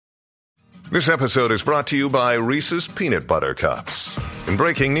This episode is brought to you by Reese's Peanut Butter Cups. In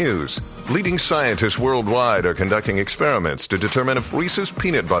breaking news, leading scientists worldwide are conducting experiments to determine if Reese's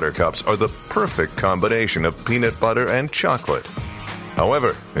Peanut Butter Cups are the perfect combination of peanut butter and chocolate.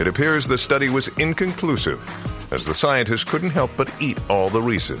 However, it appears the study was inconclusive, as the scientists couldn't help but eat all the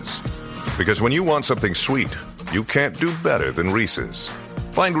Reese's. Because when you want something sweet, you can't do better than Reese's.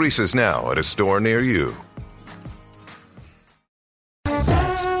 Find Reese's now at a store near you.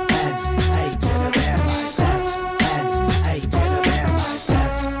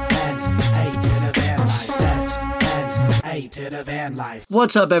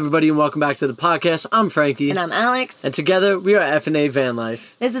 What's up, everybody, and welcome back to the podcast. I'm Frankie. And I'm Alex. And together, we are F&A Van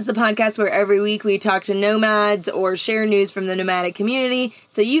Life. This is the podcast where every week we talk to nomads or share news from the nomadic community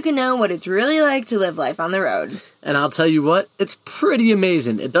so you can know what it's really like to live life on the road. And I'll tell you what, it's pretty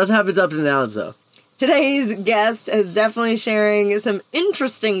amazing. It does have its ups and downs, though. Today's guest is definitely sharing some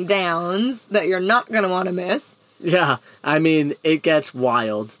interesting downs that you're not going to want to miss. Yeah, I mean, it gets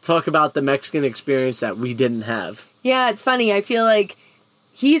wild. Talk about the Mexican experience that we didn't have. Yeah, it's funny. I feel like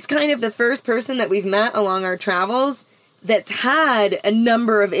he's kind of the first person that we've met along our travels that's had a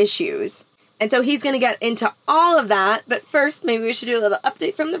number of issues. And so he's going to get into all of that. But first, maybe we should do a little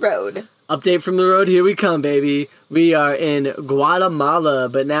update from the road. Update from the road. Here we come, baby. We are in Guatemala,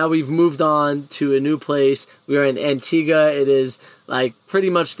 but now we've moved on to a new place. We are in Antigua. It is like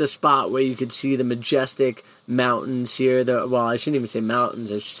pretty much the spot where you could see the majestic mountains here. Well, I shouldn't even say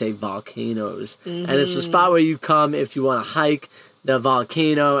mountains. I should say volcanoes. Mm-hmm. And it's the spot where you come if you want to hike the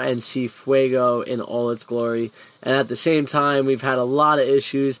volcano and see Fuego in all its glory. And at the same time, we've had a lot of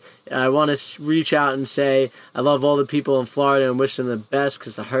issues. I want to reach out and say I love all the people in Florida and wish them the best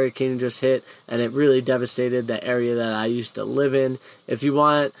because the hurricane just hit and it really devastated the area that I used to live in. If you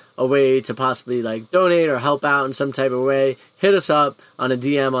want a way to possibly like donate or help out in some type of way, hit us up on a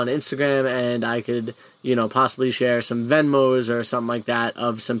DM on Instagram and I could, possibly share some Venmos or something like that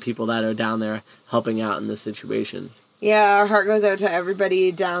of some people that are down there helping out in this situation. Yeah, our heart goes out to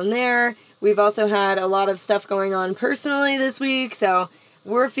everybody down there. We've also had a lot of stuff going on personally this week, so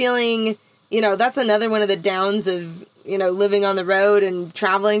we're feeling, that's another one of the downs of, living on the road and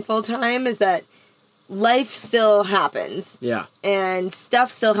traveling full time is that life still happens. Yeah. And stuff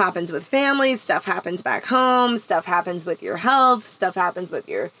still happens with families, stuff happens back home, stuff happens with your health, stuff happens with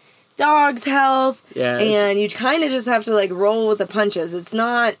your dog's health. Yeah. And you kind of just have to, roll with the punches. It's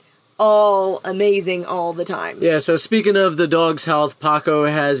not all amazing all the time. Yeah, so speaking of the dog's health, Paco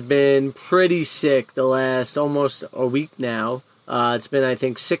has been pretty sick the last almost a week now. It's been, I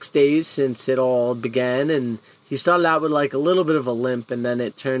think, 6 days since it all began, and he started out with a little bit of a limp, and then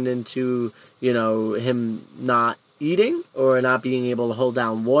it turned into, him not eating or not being able to hold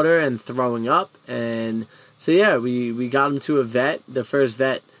down water and throwing up. And so, yeah, we got him to a vet. The first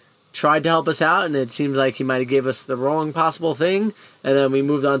vet tried to help us out, and it seems like he might have gave us the wrong possible thing. And then we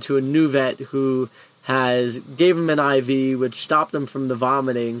moved on to a new vet who gave him an IV, which stopped him from the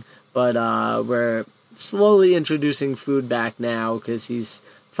vomiting. But we're slowly introducing food back now because he's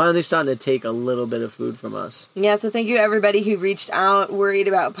finally starting to take a little bit of food from us. Yeah, so thank you everybody who reached out, worried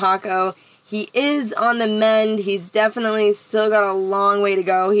about Paco. He is on the mend. He's definitely still got a long way to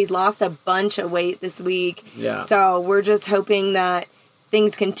go. He's lost a bunch of weight this week. Yeah. So we're just hoping that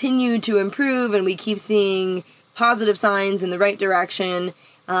things continue to improve and we keep seeing positive signs in the right direction.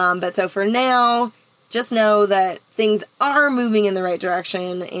 But so for now, just know that things are moving in the right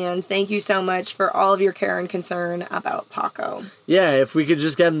direction. And thank you so much for all of your care and concern about Paco. Yeah, if we could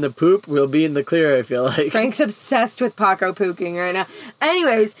just get him to poop, we'll be in the clear, I feel like. Frank's obsessed with Paco pooping right now.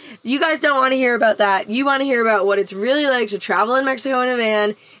 Anyways, you guys don't want to hear about that. You want to hear about what it's really like to travel in Mexico in a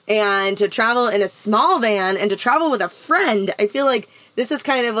van and to travel in a small van and to travel with a friend. I feel like this is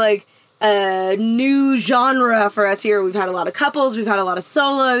kind of like a new genre for us here. We've had a lot of couples, we've had a lot of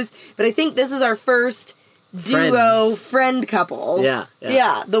solos, but I think this is our first duo friend couple. Yeah.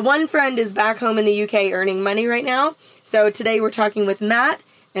 The one friend is back home in the UK earning money right now. So today we're talking with Matt,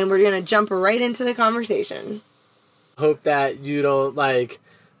 and we're going to jump right into the conversation. Hope that you don't,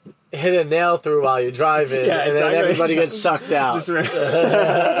 hit a nail through while you're driving, and then everybody gets sucked out.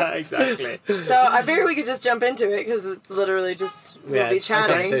 Exactly. So I figured we could just jump into it, because it's literally just, we'll be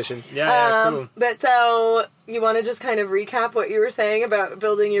chatting. Conversation. Cool. But so, you want to just kind of recap what you were saying about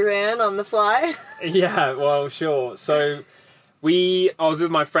building your van on the fly? Yeah, well, sure. So, I was with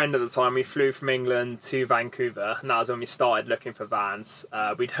my friend at the time. We flew from England to Vancouver, and that was when we started looking for vans.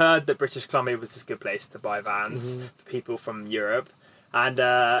 We'd heard that British Columbia was this good place to buy vans for people from Europe. And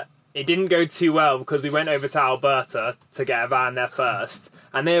it didn't go too well because we went over to Alberta to get a van there first,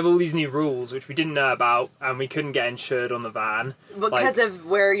 and they have all these new rules which we didn't know about, and we couldn't get insured on the van. Because of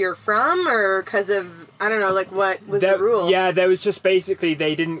where you're from, or because of, I don't know, like what was the rule? Yeah, there was just basically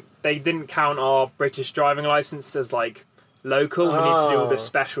they didn't count our British driving license as like local. We need to do all this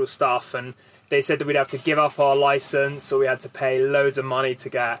special stuff, and they said that we'd have to give up our license, or we had to pay loads of money to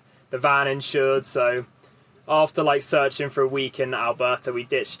get the van insured. So after like searching for a week in Alberta, we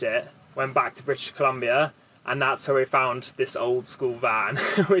ditched it, went back to British Columbia, and that's where we found this old school van,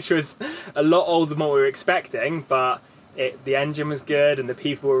 which was a lot older than what we were expecting, but the engine was good and the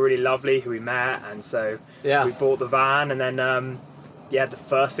people were really lovely who we met, and so we bought the van, and then the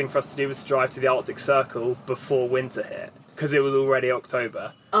first thing for us to do was to drive to the Arctic Circle before winter hit, because it was already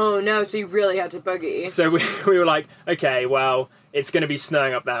October. Oh no, so you really had to boogie. So we were like, okay, well, it's going to be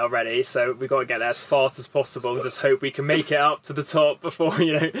snowing up there already, so we've got to get there as fast as possible and just hope we can make it up to the top before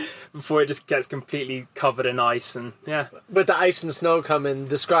it just gets completely covered in ice. And With the ice and snow coming,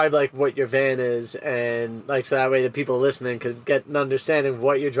 describe like what your van is, and like so that way the people listening could get an understanding of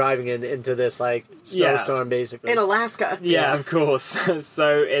what you're driving into this like snowstorm basically. In Alaska. Yeah, of course.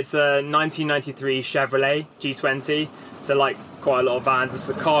 So it's a 1993 Chevrolet G20. So like quite a lot of vans. It's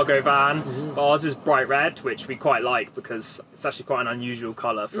a cargo van. But ours is bright red, which we quite like because it's actually quite an unusual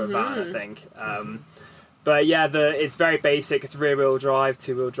colour for a van, I think. But yeah, it's very basic. It's rear-wheel drive,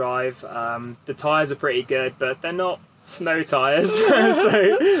 two-wheel drive. The tyres are pretty good, but they're not snow tyres,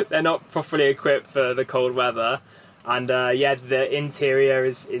 so they're not properly equipped for the cold weather. And the interior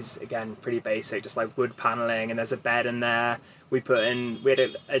is again pretty basic, just like wood panelling, and there's a bed in there. We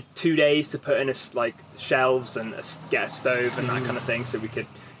had 2 days to put in like shelves and get a stove and that kind of thing, so we could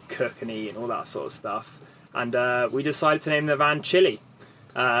cook and eat and all that sort of stuff. And we decided to name the van Chili.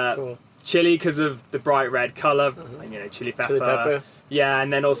 Cool. Chili because of the bright red colour, chili pepper. Chili pepper. Yeah,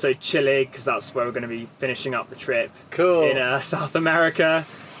 and then also Chile because that's where we're going to be finishing up the trip. Cool. In South America.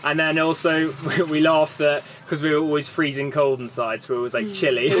 And then also we laughed at, because we were always freezing cold inside, so it was like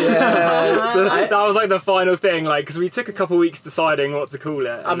chilly. Yeah, so that was like the final thing, like, because we took a couple weeks deciding what to call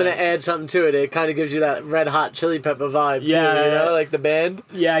it. I'm going to add something to it. It kind of gives you that red hot chili pepper vibe too, like the band.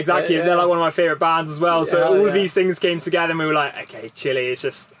 Yeah, exactly. Yeah. They're like one of my favourite bands as well. So all of yeah. these things came together and we were like, okay, chili. It's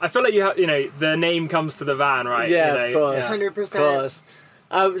just, I feel like you have, the name comes to the van, right? Yeah, of course. 100%. Of course.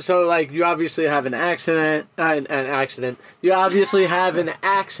 So, like, you obviously have an accident. You obviously have an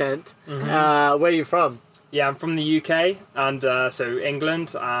accent. Where are you from? Yeah, I'm from the UK, and so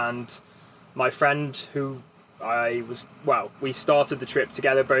England, and my friend who we started the trip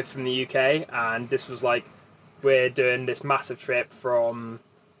together, both from the UK, and this was like, we're doing this massive trip from,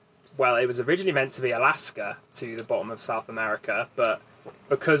 it was originally meant to be Alaska to the bottom of South America, but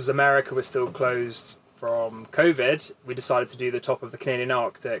because America was still closed from COVID, we decided to do the top of the Canadian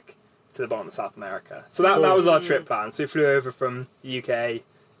Arctic to the bottom of South America. So that was our trip plan. So we flew over from the UK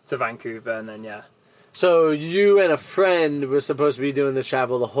to Vancouver, and then So you and a friend were supposed to be doing the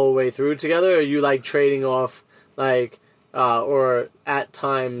travel the whole way through together, or are you like trading off, like, or at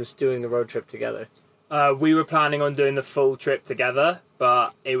times doing the road trip together? We were planning on doing the full trip together,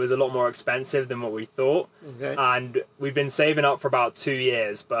 but it was a lot more expensive than what we thought. Okay. And we've been saving up for about 2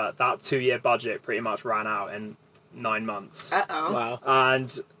 years, but that 2-year budget pretty much ran out in 9 months. Uh-oh. Wow.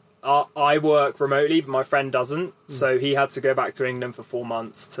 And I work remotely, but my friend doesn't. So he had to go back to England for 4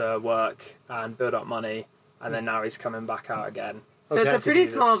 months to work and build up money. And then now he's coming back out again. So it's a pretty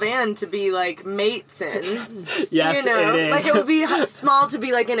small van to be like mates in. Yes, it is. Like it would be small to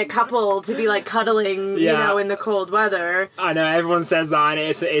be like in a couple, to be like cuddling, in the cold weather. I know, everyone says that, and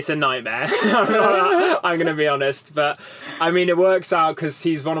it's a nightmare. I'm going to be honest. But, I mean, it works out because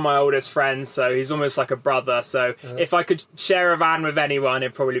he's one of my oldest friends, so he's almost like a brother. So if I could share a van with anyone,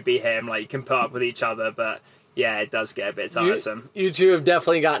 it'd probably be him. Like, you can put up with each other, but yeah, it does get a bit tiresome. You two have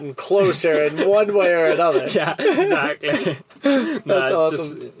definitely gotten closer in one way or another. Yeah, exactly. That's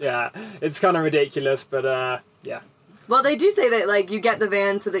awesome. It's kind of ridiculous, but yeah. Well, they do say that, like, you get the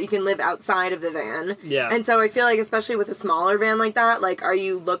van so that you can live outside of the van. Yeah. And so I feel like, especially with a smaller van like that, like, are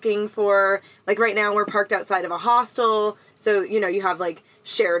you looking for, like, right now we're parked outside of a hostel, so, you have, like,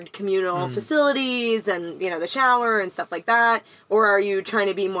 shared communal facilities and, the shower and stuff like that? Or are you trying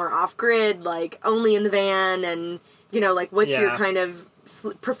to be more off-grid, like, only in the van and, like, what's your kind of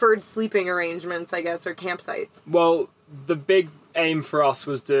preferred sleeping arrangements, I guess, or campsites? Well, the big aim for us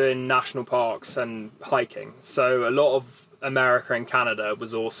was doing national parks and hiking. So a lot of America and Canada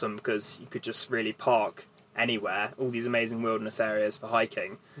was awesome because you could just really park anywhere, all these amazing wilderness areas for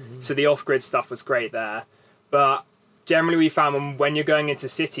hiking. So the off-grid stuff was great there. But generally we found when you're going into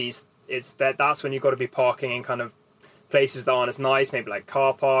cities, that's when you've got to be parking in kind of places that aren't as nice, maybe like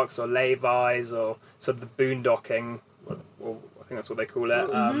car parks or lay-bys or sort of the boondocking, or I think that's what they call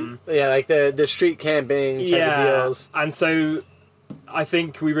it. Yeah, like the street camping type of deals. And so I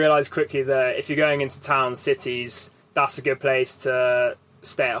think we realised quickly that if you're going into towns, cities, that's a good place to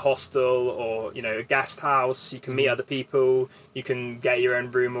stay at a hostel or, you know, a guest house. You can meet other people, you can get your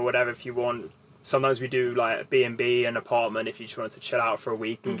own room or whatever if you want. Sometimes we do like a B&B, an apartment, if you just wanted to chill out for a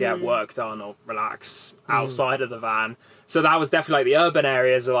week and get work done or relax outside of the van. So that was definitely like the urban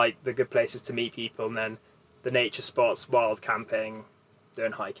areas are like the good places to meet people, and then the nature spots, wild camping,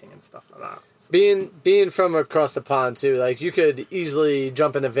 doing hiking and stuff like that. So. Being from across the pond too, like you could easily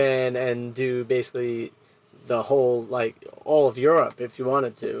jump in a van and do basically the whole, like all of Europe if you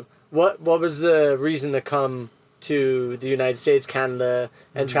wanted to. What was the reason to come to the United States, Canada,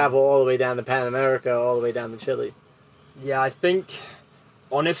 and travel all the way down to Pan America, all the way down to Chile? Yeah, I think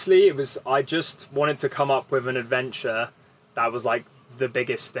honestly I just wanted to come up with an adventure that was like the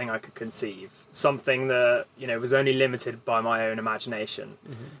biggest thing I could conceive. Something that, you know, was only limited by my own imagination.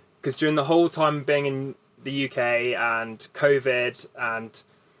 Because during the whole time being in the UK and COVID, and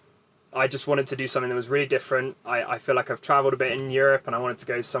I just wanted to do something that was really different. I feel like I've travelled a bit in Europe and I wanted to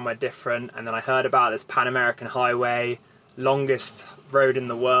go somewhere different. And then I heard about this Pan American Highway, longest road in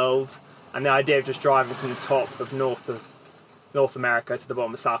the world. And the idea of just driving from the top of North America to the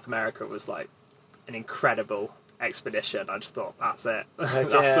bottom of South America was like an incredible expedition. I just thought, that's it.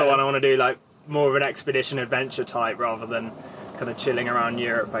 That's the one I want to do, like more of an expedition adventure type rather than kind of chilling around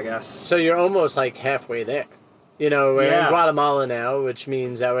Europe, I guess. So you're almost like halfway there. You know, we're in Guatemala now, which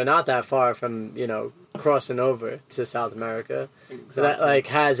means that we're not that far from, you know, crossing over to South America. Exactly. So that, like,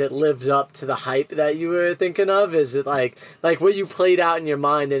 has it lived up to the hype that you were thinking of? Is it like what you played out in your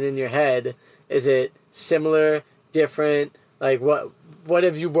mind and in your head, is it similar, different? Like, what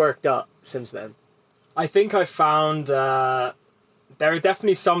have you worked up since then? I think I found there are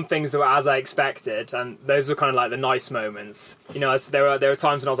definitely some things that were as I expected, and those were kind of like the nice moments. You know, there were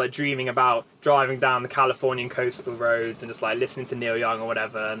times when I was like dreaming about driving down the Californian coastal roads and just like listening to Neil Young or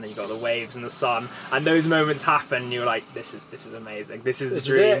whatever, and then you got the waves and the sun, and those moments happen, and you're like, this is amazing, this is the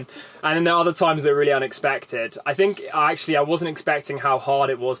dream. And then there are other times that are really unexpected. I think I wasn't expecting how hard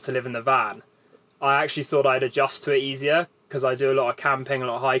it was to live in the van. I actually thought I'd adjust to it easier, because I do a lot of camping, a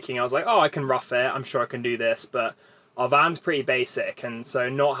lot of hiking. I was like, oh, I can rough it, I'm sure I can do this, but our van's pretty basic, and so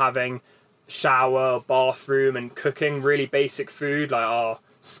not having shower, bathroom, and cooking really basic food, like our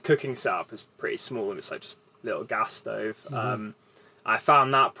cooking setup is pretty small. It's like just a little gas stove. I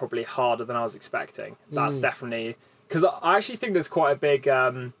found that probably harder than I was expecting. That's definitely, because I actually think there's quite a big,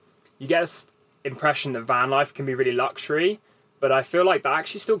 you get this impression that van life can be really luxury, but I feel like that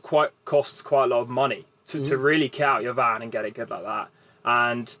actually still costs quite a lot of money to really kit out your van and get it good like that.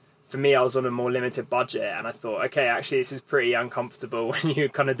 And for me, I was on a more limited budget, and I thought, okay, actually this is pretty uncomfortable when you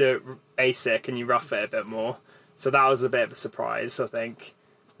kind of do it basic and you rough it a bit more. So that was a bit of a surprise, I think.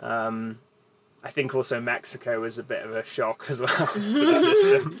 I think also Mexico was a bit of a shock as well to the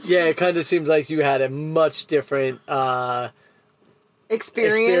system. Yeah, it kind of seems like you had a much different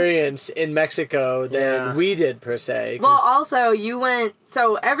experience in Mexico than we did, per se. Well, also, you went...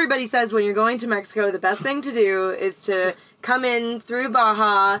 So everybody says when you're going to Mexico, the best thing to do is to come in through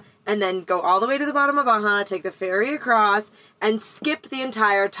Baja and then go all the way to the bottom of Baja, take the ferry across, and skip the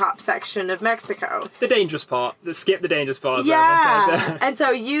entire top section of Mexico. The dangerous part. Skip the dangerous part. Yeah. And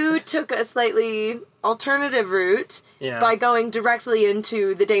so you took a slightly alternative route by going directly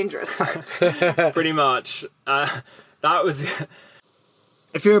into the dangerous part. Pretty much. That was...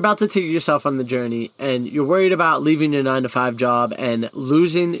 If you're about to take yourself on the journey and you're worried about leaving your 9-to-5 job and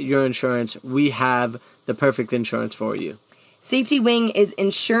losing your insurance, we have the perfect insurance for you. Safety Wing is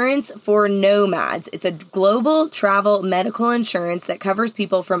insurance for nomads. It's a global travel medical insurance that covers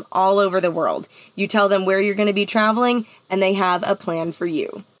people from all over the world. You tell them where you're going to be traveling, and they have a plan for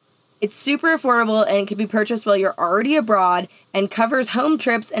you. It's super affordable, and it can be purchased while you're already abroad, and covers home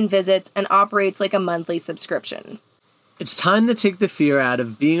trips and visits, and operates like a monthly subscription. It's time to take the fear out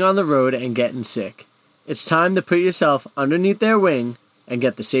of being on the road and getting sick. It's time to put yourself underneath their wing and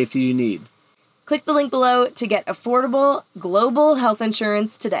get the safety you need. Click the link below to get affordable global health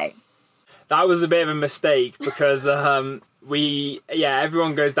insurance today. That was a bit of a mistake because everyone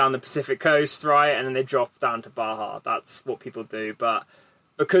goes down the Pacific coast, right? And then they drop down to Baja. That's what people do. But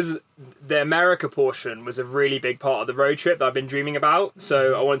because the America portion was a really big part of the road trip that I've been dreaming about.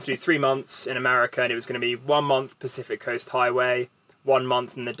 So I wanted to do 3 months in America, and it was going to be 1 month Pacific Coast Highway, 1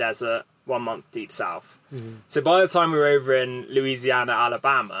 month in the desert, 1 month deep south. So by the time we were over in Louisiana,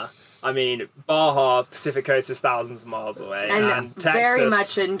 Alabama, I mean, Baja, Pacific Coast is thousands of miles away, and Texas, very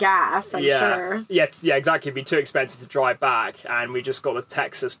much in gas, I'm sure. Yeah, exactly. It'd be too expensive to drive back, and we just got the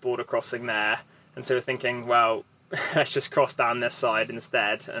Texas border crossing there, and so we're thinking, well, let's just cross down this side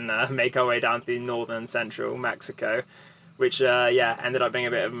instead and make our way down through northern and central Mexico. Which, ended up being a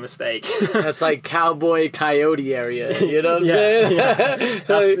bit of a mistake. That's like cowboy coyote area, you know what I'm saying?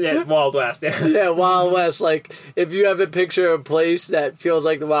 That's Wild West, yeah. Yeah, Wild West. Like, if you have a picture of a place that feels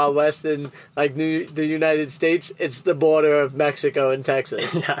like the Wild West in, like, the United States, it's the border of Mexico and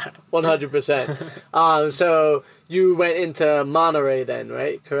Texas. Yeah. 100%. So, you went into Monterey then,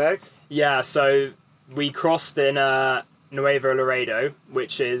 right? Correct? Yeah, so we crossed in Nuevo Laredo,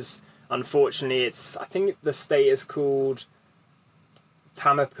 which is... Unfortunately, I think the state is called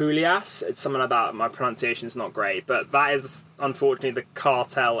Tamaulipas. It's something like that. My pronunciation is not great, but that is, unfortunately, the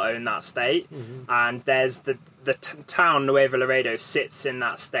cartel own that state. Mm-hmm. And there's the town Nuevo Laredo sits in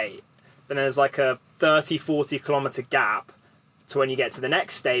that state. Then there's like a 30, 40 kilometer gap to when you get to the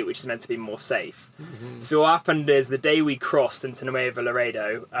next state, which is meant to be more safe. Mm-hmm. So what happened is the day we crossed into Nuevo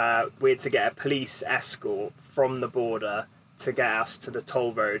Laredo, we had to get a police escort from the border to get us to the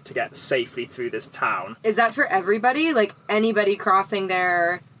toll road to get safely through this town. Is that for everybody? Like, anybody crossing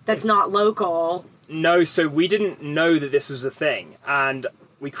there that's not local? No, so we didn't know that this was a thing. And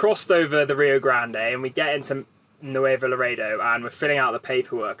we crossed over the Rio Grande and we get into Nuevo Laredo and we're filling out the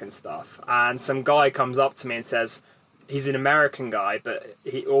paperwork and stuff. And some guy comes up to me and says, he's an American guy, but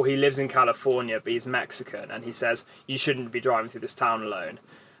he lives in California, but he's Mexican. And he says, you shouldn't be driving through this town alone.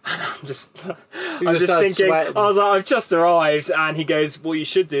 I'm just thinking, sweating. I was like, I've just arrived, and he goes, what you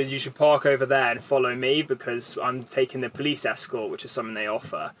should do is you should park over there and follow me because I'm taking the police escort, which is something they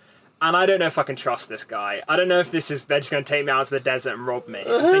offer. And I don't know if I can trust this guy. I don't know if they're just going to take me out to the desert and rob me.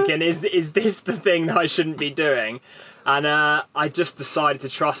 I'm thinking, is this the thing that I shouldn't be doing? And I just decided to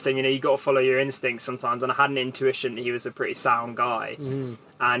trust him. You know, you got to follow your instincts sometimes. And I had an intuition that he was a pretty sound guy. Mm.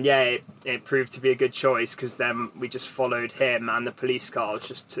 And yeah, it proved to be a good choice because then we just followed him and the police car. It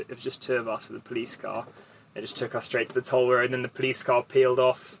was just two of us with the police car. It just took us straight to the toll road. And then the police car peeled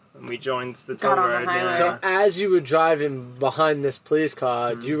off and we joined the toll road. Yeah. So as you were driving behind this police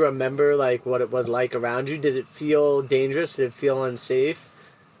car, do you remember like what it was like around you? Did it feel dangerous? Did it feel unsafe?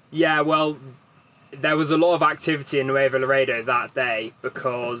 Yeah, well, there was a lot of activity in Nuevo Laredo that day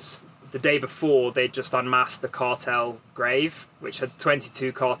because the day before they'd just unmasked the cartel grave, which had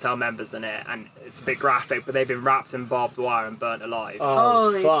 22 cartel members in it, and it's a bit graphic, but they've been wrapped in barbed wire and burnt alive.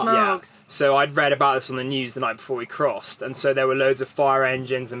 Holy smokes. Yeah. So I'd read about this on the news the night before we crossed, and so there were loads of fire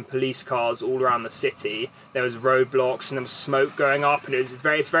engines and police cars all around the city. There was roadblocks and there was smoke going up, and it's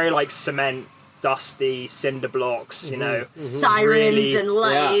very like cement, dusty cinder blocks, you know, sirens really, and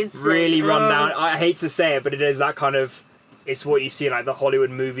lights, really run down. I hate to say it, but it is that kind of. It's what you see in like the Hollywood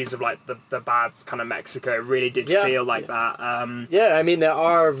movies of like the bad kind of Mexico. It really did feel like that. Yeah, I mean there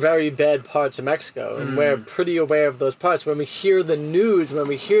are very bad parts of Mexico, and we're pretty aware of those parts. When we hear the news, when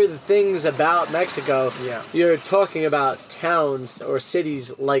we hear the things about Mexico, you're talking about towns or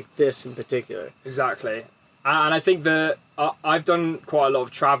cities like this in particular. Exactly. And I think that I've done quite a lot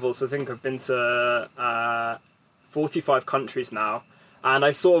of travel, so I think I've been to 45 countries now. And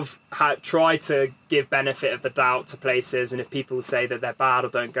I sort of try to give benefit of the doubt to places, and if people say that they're bad or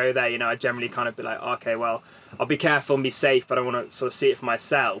don't go there, you know, I generally kind of be like, okay, well, I'll be careful and be safe, but I want to sort of see it for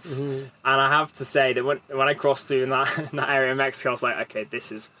myself. And I have to say that when I crossed through in that area of Mexico, I was like, okay,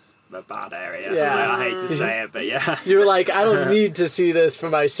 this is a bad area. Yeah. I hate to say it, but yeah. You were like, I don't need to see this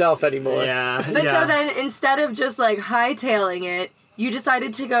for myself anymore. Yeah. But so then, instead of just like hightailing it, you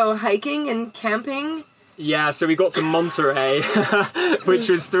decided to go hiking and camping? Yeah, so we got to Monterey, which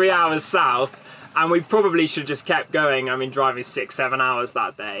was 3 hours south, and we probably should have just kept going. I mean, driving 6-7 hours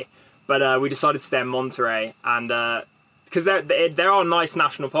that day. But we decided to stay in Monterey, and because there are nice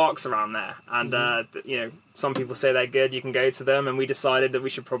national parks around there, and you know, some people say they're good, you can go to them, and we decided that we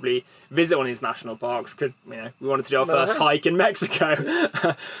should probably visit one of these national parks because, you know, we wanted to do our first hike in Mexico.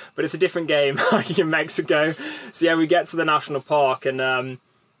 But it's a different game, hiking in Mexico. So yeah, we get to the national park, and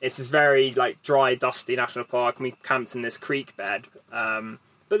it's this very like dry, dusty national park, and we camped in this creek bed.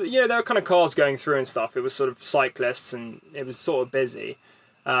 But you know, there were kind of cars going through and stuff. It was sort of cyclists, and it was sort of busy.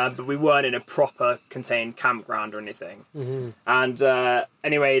 But we weren't in a proper contained campground or anything. And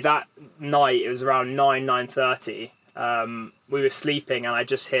anyway, that night, it was around 9:30. We were sleeping, and I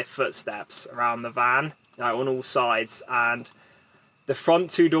just hear footsteps around the van, like on all sides. And the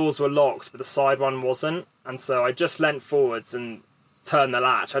front two doors were locked, but the side one wasn't. And so I just leant forwards, and turn the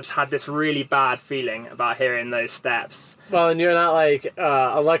latch. I just had this really bad feeling about hearing those steps. Well, and you're not like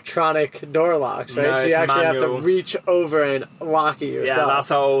electronic door locks, right? No, so you it's actually have manual. to reach over and lock it yourself. Yeah, that's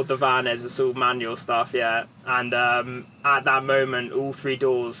how old the van is. It's all manual stuff, yeah. And at that moment, all 3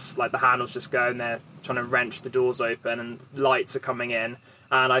 doors, like the handles just go and they're trying to wrench the doors open and lights are coming in.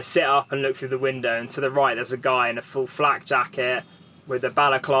 And I sit up and look through the window, and to the right there's a guy in a full flak jacket with a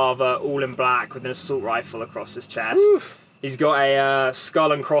balaclava, all in black, with an assault rifle across his chest. Oof. He's got a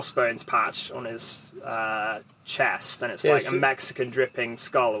skull and crossbones patch on his chest, and it's like a Mexican dripping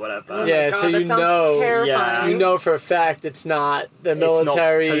skull or whatever. Yeah, God, so that you sounds know, terrifying. you know for a fact it's not the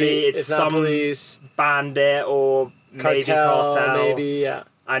military, it's not some police, bandit or maybe cartel. maybe, yeah.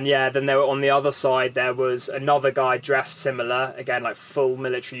 And yeah, then there were, on the other side there was another guy dressed similar, again like full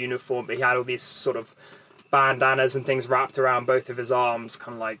military uniform, but he had all these sort of bandanas and things wrapped around both of his arms,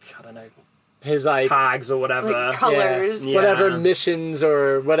 kind of like, I don't know, His like tags or whatever. Like colors. Yeah. whatever missions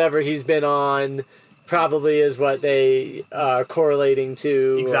or whatever he's been on probably is what they are correlating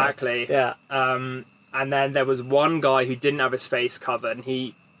to. Exactly. Yeah. And then there was one guy who didn't have his face covered, and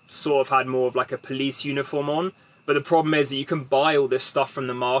he sort of had more of like a police uniform on. But the problem is that you can buy all this stuff from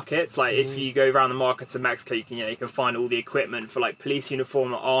the markets. Like if you go around the markets in Mexico, you can find all the equipment for like police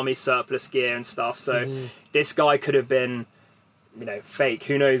uniform, army surplus gear and stuff. So this guy could have been, fake.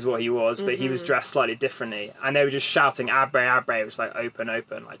 Who knows what he was, but he was dressed slightly differently. And they were just shouting "Abre, Abre," which was like open,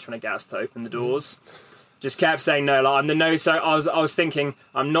 like trying to get us to open the doors. Just kept saying no. Like I'm the no. So I was thinking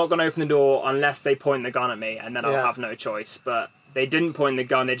I'm not going to open the door unless they point the gun at me, and then I'll have no choice. But they didn't point the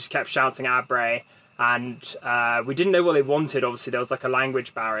gun. They just kept shouting "Abre." And we didn't know what they wanted. Obviously, there was like a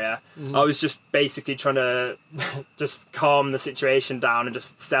language barrier. I was just basically trying to just calm the situation down and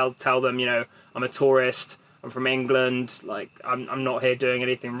just tell them, I'm a tourist. I'm from England. Like, I'm not here doing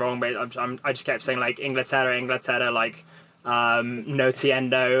anything wrong. But I just kept saying like Inglaterra, like no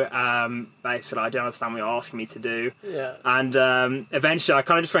tiendo. Basically, I don't understand what you're asking me to do. Yeah. And eventually, I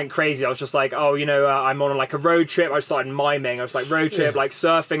kind of just went crazy. I was just like, I'm on like a road trip. I started miming. I was like road trip, like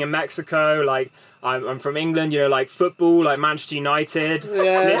surfing in Mexico, like. I'm from England, like football, like Manchester United.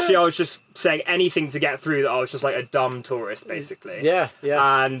 Yeah. Literally, I was just saying anything to get through that I was just like a dumb tourist, basically. Yeah.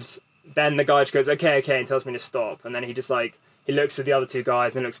 And then the guy just goes, okay, and tells me to stop. And then he just like, he looks at the other 2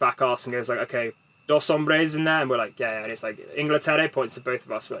 guys and then looks back at us and goes like, okay, dos hombres in there? And we're like, yeah. And it's like, Inglaterra, points to both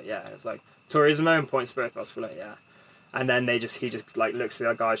of us. We're like, yeah. It's like, Turismo, and points to both of us. We're like, yeah. And then he just like looks at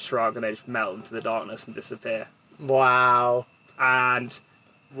the guys, shrug, and they just melt into the darkness and disappear. Wow. And...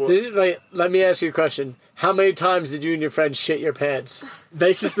 let me ask you a question. How many times did you and your friends shit your pants?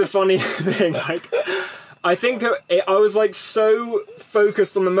 This is the funny thing. Like, I think I was like so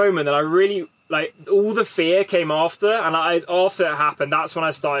focused on the moment that I really like all the fear came after, and after it happened, that's when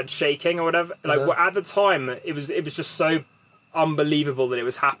I started shaking or whatever. Like at the time, it was just so unbelievable that it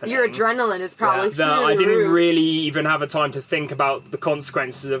was happening. Your adrenaline is probably through that the I didn't roof. really even have a time to think about the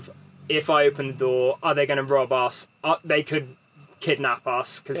consequences of if I open the door. Are they going to rob us? They could kidnap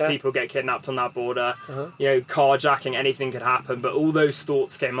us because people get kidnapped on that border. Carjacking, anything could happen. But all those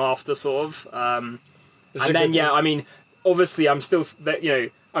thoughts came after, sort of. And then, I mean, obviously, I'm still,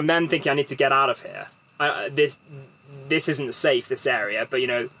 I'm then thinking I need to get out of here. This isn't safe, this area. But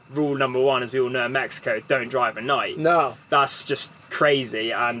rule number 1, as we all know in Mexico, don't drive at night. No, that's just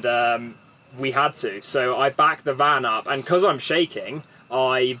crazy, and we had to. So I backed the van up, and because I'm shaking,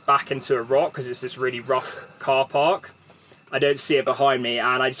 I back into a rock because it's this really rough car park. I don't see it behind me,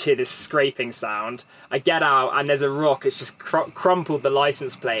 and I just hear this scraping sound. I get out, and there's a rock. It's just crumpled the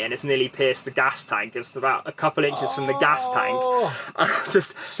license plate, and it's nearly pierced the gas tank. It's about a couple inches from the gas tank. And I'm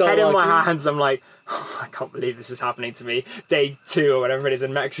just head in my hands. I'm like, I can't believe this is happening to me. Day 2 or whatever it is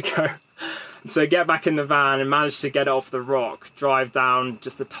in Mexico. So get back in the van and manage to get off the rock, drive down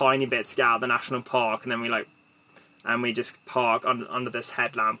just a tiny bit to get out of the national park, and then we just park under this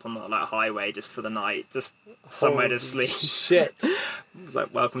headlamp on the highway just for the night, just somewhere to sleep. Shit. It's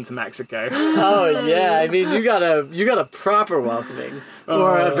like, welcome to Mexico. Oh yeah, I mean you got a proper welcoming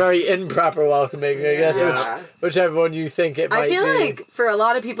or a very improper welcoming, I guess, whichever one you think it might be. I feel like for a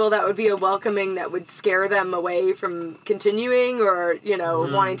lot of people that would be a welcoming that would scare them away from continuing or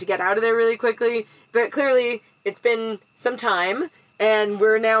wanting to get out of there really quickly. But clearly it's been some time. And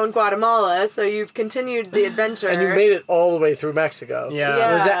we're now in Guatemala, so you've continued the adventure. And you made it all the way through Mexico.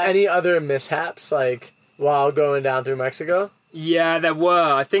 Yeah. Was there any other mishaps, while going down through Mexico? Yeah, there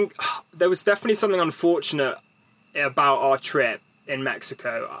were. I think there was definitely something unfortunate about our trip in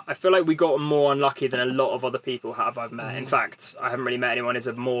Mexico. I feel like we got more unlucky than a lot of other people I've met. In fact, I haven't really met anyone who's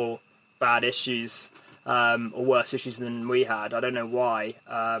had more bad issues or worse issues than we had. I don't know why.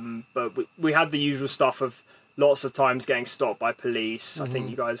 But we had the usual stuff of lots of times getting stopped by police. I think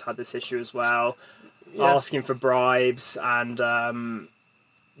you guys had this issue as well, asking for bribes, and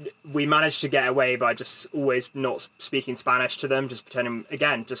we managed to get away by just always not speaking Spanish to them, just pretending,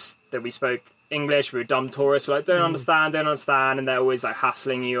 again, just that we spoke English. We were dumb tourists. We're like, don't understand, and they're always like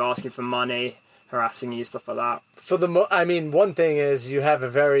hassling you, asking for money, harassing you, stuff like that. For one thing is you have a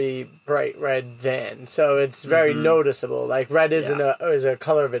very bright red van, so it's very noticeable. Like red is a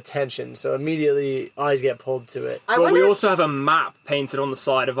color of attention, so immediately eyes get pulled to it. We also have a map painted on the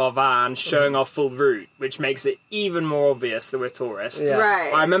side of our van showing our full route, which makes it even more obvious that we're tourists. Yeah.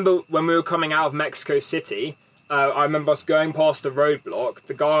 Right. I remember when we were coming out of Mexico City, I remember us going past a roadblock.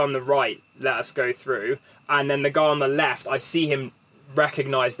 The guy on the right let us go through, and then the guy on the left, I see him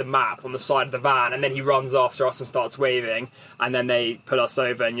recognise the map on the side of the van, and then he runs after us and starts waving, and then they pull us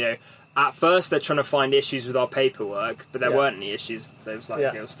over. And at first they're trying to find issues with our paperwork, but there weren't any issues, so it was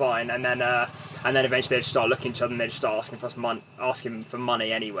like it was fine. And then eventually they just start looking at each other and they just start asking for asking for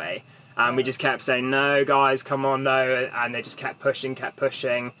money anyway. And we just kept saying, no guys, come on, no, and they just kept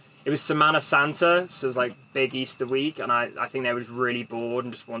pushing. It was Semana Santa, so it was like big Easter week, and I think they were just really bored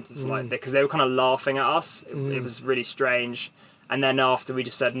and just wanted to because they were kind of laughing at us. It was really strange. And then after we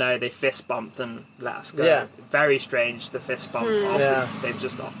just said no, they fist bumped and let us go. Yeah. Very strange, the fist bump. After they've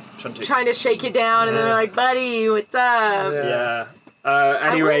just trying to shake you down, and then they're like, buddy, what's up? Yeah.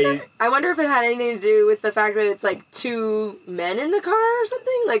 Anyway. I wonder if it had anything to do with the fact that it's like two men in the car or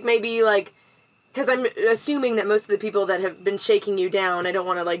something. Like maybe like, because I'm assuming that most of the people that have been shaking you down, I don't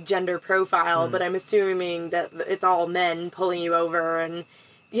want to like gender profile, but I'm assuming that it's all men pulling you over, and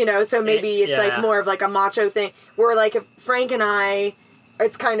so maybe it's like more of like a macho thing. Where like if Frank and I,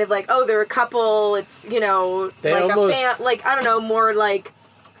 it's kind of like, oh, they're a couple. It's like almost, a fan, like I don't know, more like.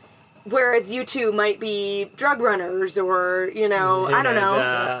 Whereas you two might be drug runners, or I don't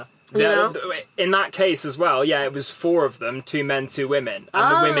know. In that case as well, it was 4 of them, 2 men, 2 women,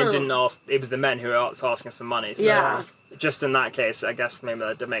 and the women didn't ask. It was the men who were asking for money. So just in that case, I guess maybe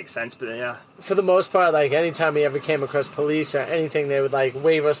that makes sense. But for the most part, like anytime we ever came across police or anything, they would like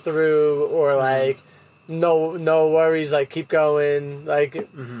wave us through, or like no worries, like keep going. Like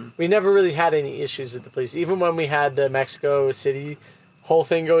we never really had any issues with the police, even when we had the Mexico City whole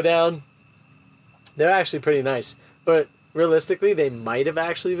thing go down. They're actually pretty nice, but realistically they might have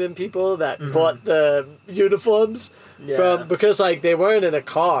actually been people that bought the uniforms from, because like they weren't in a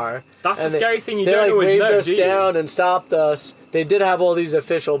car. That's the scary thing, you they don't like always waved know, us down and stopped us. They did have all these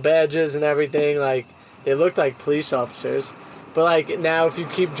official badges and everything, like they looked like police officers, but like now if you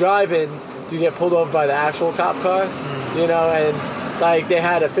keep driving you get pulled over by the actual cop car, and like they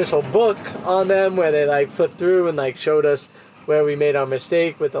had official book on them where they like flipped through and like showed us where we made our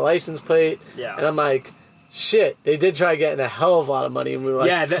mistake with the license plate. Yeah. And I'm like, shit, they did try getting a hell of a lot of money, and we were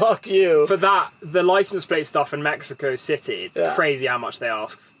like, fuck you. For that, the license plate stuff in Mexico City, it's crazy how much they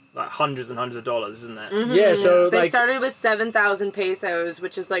ask. Like hundreds and hundreds of dollars, isn't it? Mm-hmm. Yeah, so they started with 7,000 pesos,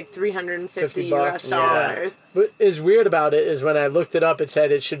 which is like $350 US dollars. What is weird about it is when I looked it up, it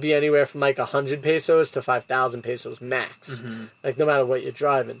said it should be anywhere from like 100 pesos to 5,000 pesos max. Like no matter what you're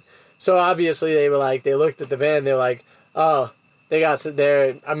driving. So obviously they looked at the van, they were like, oh,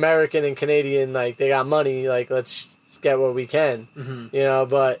 they're American and Canadian, like they got money, like let's get what we can,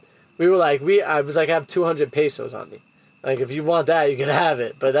 but we were like, I was like, I have 200 pesos on me. Like if you want that, you can have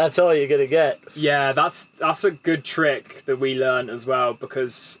it, but that's all you're gonna get. Yeah, that's a good trick that we learned as well,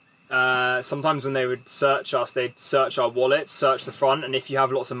 because sometimes when they would search us, they'd search our wallets, search the front, and if you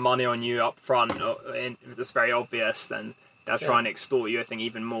have lots of money on you up front, that's very obvious, then they'll try and extort you, I think,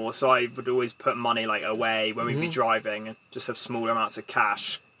 even more. So I would always put money like away when we'd be driving and just have smaller amounts of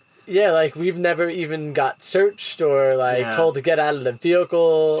cash. Yeah, like we've never even got searched or like told to get out of the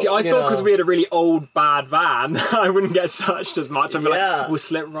vehicle. See, I thought because we had a really old, bad van, I wouldn't get searched as much. I'd be like, we'll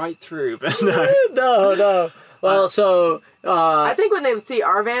slip right through, but no. No. Well, so I think when they see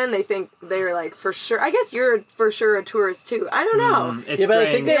our van, they think they're like, for sure. I guess you're for sure a tourist too. I don't know. It's but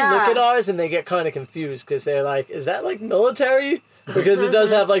I think they look at ours and they get kind of confused because they're like, "Is that like military?" Because it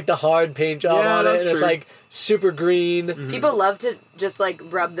does have like the hard paint job on it, and it's like super green. People love to just like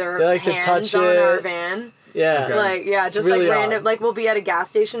rub their hands to touch on it. our van. Yeah. Okay. Like, just really like random, odd. like we'll be at a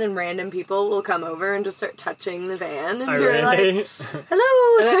gas station and random people will come over and just start touching the van. And you're really? like,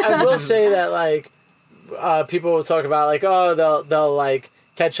 hello. And I will say that like people will talk about like, oh, they'll like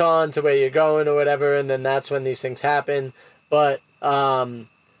catch on to where you're going or whatever, and then that's when these things happen. But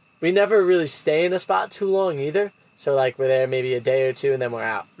we never really stay in a spot too long either. So like we're there maybe a day or two and then we're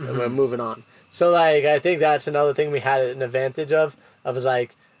out and we're moving on. So like I think that's another thing we had an advantage of was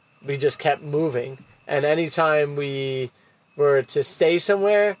like we just kept moving, and anytime we were to stay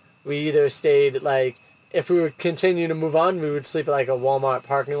somewhere, we either stayed like if we would continue to move on, we would sleep at like a Walmart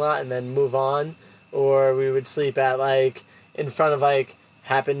parking lot and then move on, or we would sleep at like in front of like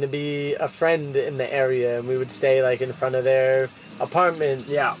happened to be a friend in the area, and we would stay like in front of their apartment,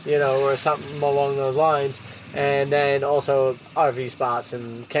 or something along those lines. And then also RV spots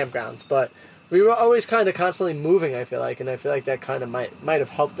and campgrounds. But we were always kind of constantly moving, I feel like, and I feel like that kind of might have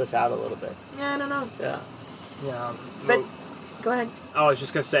helped us out a little bit. Yeah, I don't know. Yeah. But go ahead. I was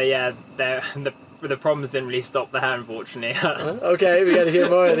just gonna say, the problems didn't really stop there, unfortunately. Okay, we got to hear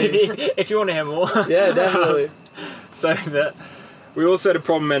more of these. if you want to hear more. Yeah, definitely. We also had a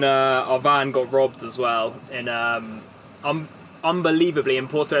problem in our van got robbed as well in unbelievably in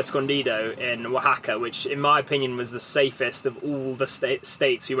Puerto Escondido in Oaxaca, which in my opinion was the safest of all the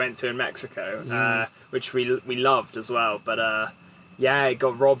states we went to in Mexico, which we loved as well. But it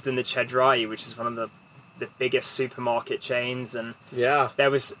got robbed in the Chedraui, which is one of the biggest supermarket chains, and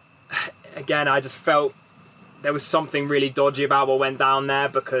there was, again, I just felt there was something really dodgy about what went down there,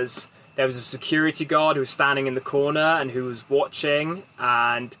 because there was a security guard who was standing in the corner and who was watching,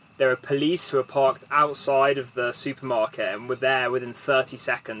 and there were police who were parked outside of the supermarket and were there within 30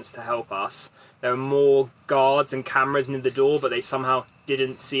 seconds to help us. There were more guards and cameras near the door, but they somehow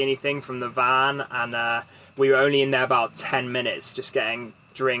didn't see anything from the van, and we were only in there about 10 minutes just getting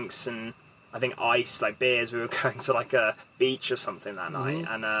drinks and I think ice, like beers. We were going to like a beach or something that night,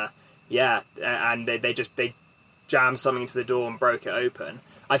 and and they jammed something into the door and broke it open.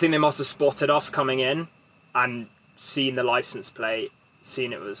 I think they must have spotted us coming in and seen the license plate,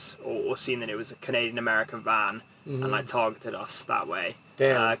 seen it was or seen that it was a Canadian American van, and like targeted us that way.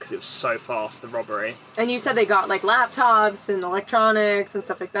 Damn. Because it was so fast, the robbery. And you said they got like laptops and electronics and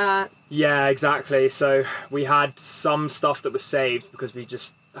stuff like that. Yeah, exactly. So we had some stuff that was saved because we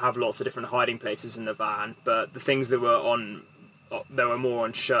just have lots of different hiding places in the van, but the things that were more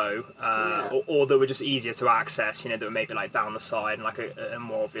on show, or that were just easier to access, that were maybe like down the side and like a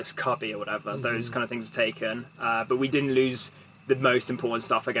more obvious cubby or whatever. Those kind of things were taken, but we didn't lose the most important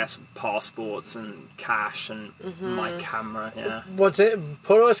stuff, I guess: passports and cash and my camera. Yeah.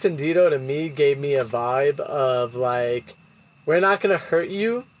 Puerto Escondido to me gave me a vibe of like, we're not gonna hurt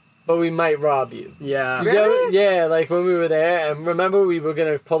you, but we might rob you. Yeah. Really? Yeah, like when we were there, and remember we were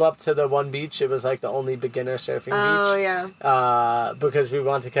going to pull up to the one beach. It was like the only beginner surfing beach. Oh, yeah. Because we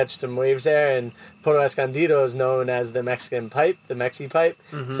wanted to catch some waves there, and Puerto Escondido is known as the Mexican pipe, the Mexi pipe.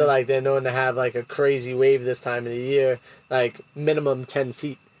 So like they're known to have like a crazy wave this time of the year, like minimum 10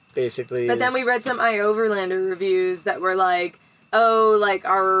 feet, basically. But then we read some iOverlander reviews that were like, like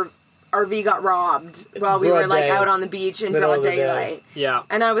our RV got robbed while we were like out on the beach in broad daylight. Yeah.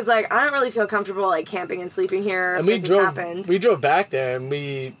 And I was like, I don't really feel comfortable like camping and sleeping here. And if this has happened. We drove back there, and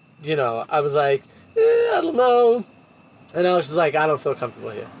we, I was like, I don't know. And I was just like, I don't feel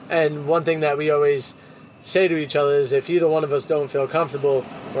comfortable here. And one thing that we always say to each other is, if either one of us don't feel comfortable,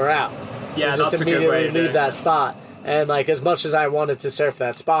 we're out. Yeah, we'll that's just a good way to leave that spot. And like, as much as I wanted to surf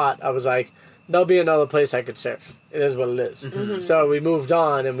that spot, I was like, there'll be another place I could surf. It is what it is. So we moved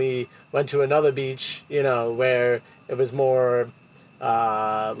on, and we went to another beach, where it was more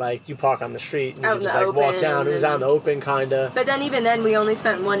like you park on the street and out you just like walk down. It was out in the open, kind of. But then even then, we only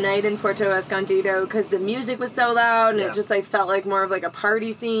spent one night in Puerto Escondido because the music was so loud, and it just like felt like more of like a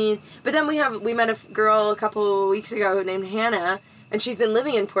party scene. But then we met a girl a couple weeks ago named Hannah. And she's been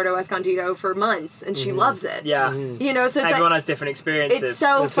living in Puerto Escondido for months, and she loves it. Yeah. So it's everyone like, has different experiences. It's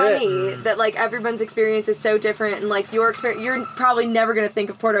so funny that like everyone's experience is so different, and like your experience, you're probably never going to think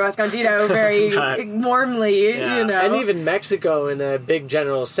of Puerto Escondido very warmly, And even Mexico, in a big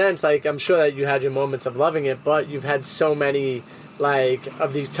general sense, like I'm sure that you had your moments of loving it, but you've had so many like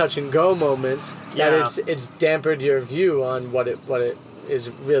of these touch and go moments that it's dampened your view on what it is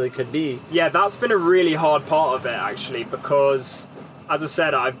really could be. Yeah, that's been a really hard part of it actually, because as I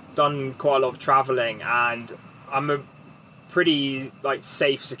said, I've done quite a lot of traveling, and I'm a pretty like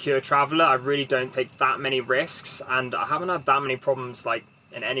safe, secure traveler. I really don't take that many risks, and I haven't had that many problems like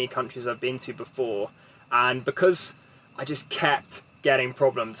in any countries I've been to before. And because I just kept getting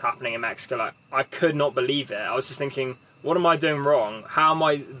problems happening in Mexico, like I could not believe it. I was just thinking, what am I doing wrong? How am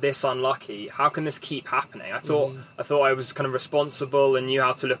I this unlucky? How can this keep happening? I thought I was kind of responsible and knew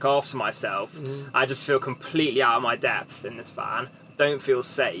how to look after myself. I just feel completely out of my depth in this van. Don't feel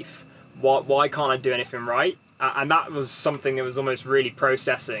safe. Why can't I do anything right? And that was something that was almost really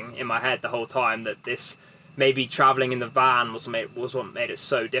processing in my head the whole time, that this maybe traveling in the van was what made it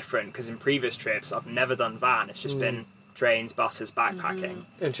so different, because in previous trips I've never done van. It's just been trains, buses, backpacking.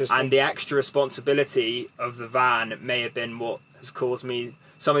 Interesting. And the extra responsibility of the van may have been what has caused me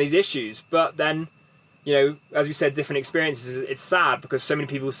some of these issues. But then you know, as we said, different experiences. It's sad because so many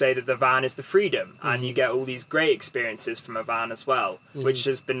people say that the van is the freedom, and you get all these great experiences from a van as well, which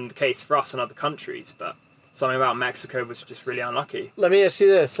has been the case for us in other countries. But something about Mexico was just really unlucky. Let me ask you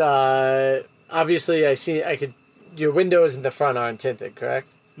this. Obviously, your windows in the front aren't tinted,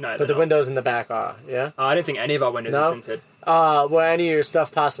 correct? No, but the windows in the back are, yeah? I don't think any of our windows are tinted. Were any of your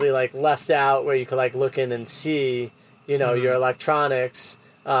stuff possibly like left out where you could like look in and see, you know, your electronics?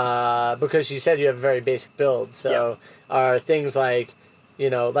 Because you said you have a very basic build, so are things like, you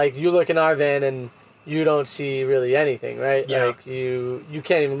know, like you look in our van and you don't see really anything, right? Yeah. Like you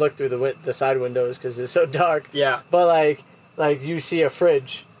can't even look through the side windows because it's so dark. Yeah. But like you see a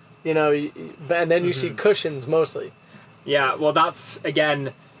fridge, you know, and then you see cushions mostly. Yeah. Well, that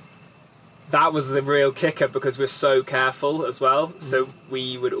was the real kicker because we're so careful as well. So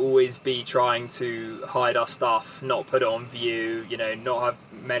we would always be trying to hide our stuff, not put it on view, you know, not have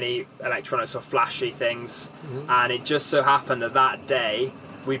many electronics or flashy things. And it just so happened that day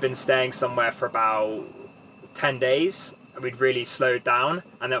we'd been staying somewhere for about 10 days and we'd really slowed down.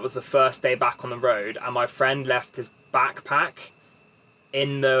 And that was the first day back on the road. And my friend left his backpack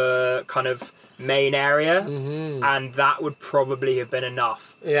in the kind of main area, and that would probably have been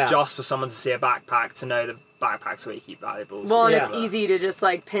enough just for someone to see a backpack to know the backpack's where you keep valuables. Well, and it's easy to just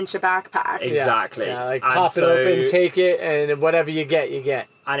like pinch a backpack. Exactly. Yeah, like pop it open, take it, and whatever you get, you get.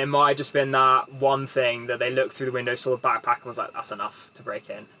 And it might have just been that one thing that they looked through the window, saw the backpack, and was like, "That's enough to break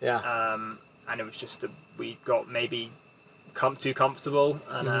in." Yeah. And it was just that we got maybe too comfortable,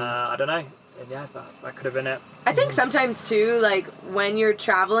 and I don't know. And yeah, that could have been it. I think sometimes too, like when you're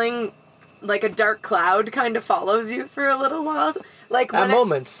traveling, like a dark cloud kind of follows you for a little while. Like at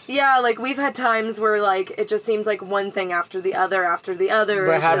moments. Yeah, like we've had times where like it just seems like one thing after the other.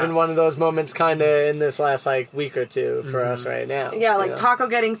 We're having one of those moments kind of in this last like week or two for us right now. Yeah, like Paco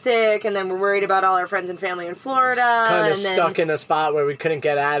getting sick, and then we're worried about all our friends and family in Florida. Kind of stuck in a spot where we couldn't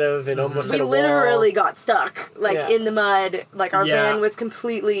get out of and almost hit a wall. We literally got stuck like in the mud. Like our van was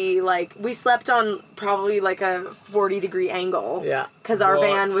completely like, we slept on probably like a 40-degree angle. Yeah. Because our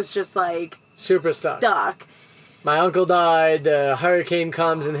van was just like super stuck. My uncle died, the hurricane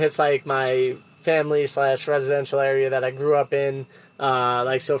comes and hits like my family / residential area that I grew up in.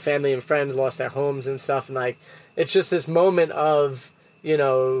 So family and friends lost their homes and stuff, and like it's just this moment of, you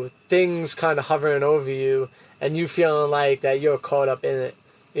know, things kind of hovering over you and you feeling like that you're caught up in it.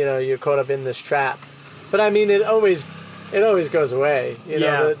 You know, you're caught up in this trap. But I mean, it always goes away. You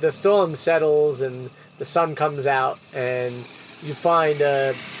know, the storm settles and the sun comes out and you find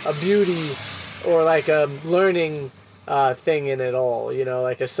a beauty or like a learning thing in it all, you know,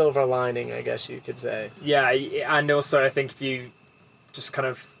 like a silver lining, I guess you could say. Yeah, and also I think if you just kind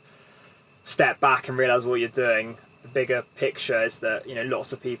of step back and realise what you're doing, the bigger picture is that, you know,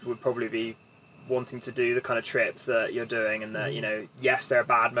 lots of people would probably be wanting to do the kind of trip that you're doing, and that, you know, yes, there are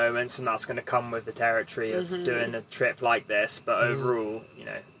bad moments and that's going to come with the territory of doing a trip like this, but overall, you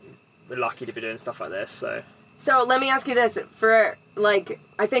know, we're lucky to be doing stuff like this, So let me ask you this. For, like,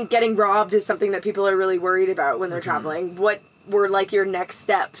 I think getting robbed is something that people are really worried about when they're traveling. What were, like, your next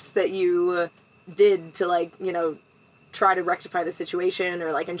steps that you did to, like, you know, try to rectify the situation,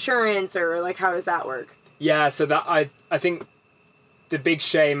 or, like, insurance, or, like, how does that work? Yeah, so that I think the big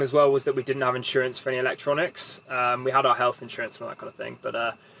shame as well was that we didn't have insurance for any electronics. We had our health insurance and all that kind of thing,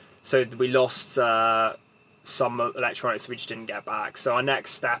 but so we lost some electronics we just didn't get back. So our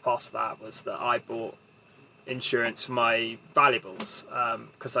next step after that was that I bought insurance for my valuables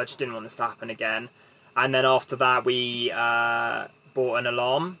because I just didn't want this to happen again. And then after that we bought an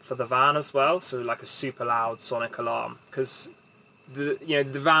alarm for the van as well, so like a super loud sonic alarm, because the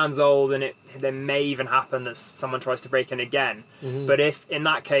van's old and there may even happen that someone tries to break in again. But if in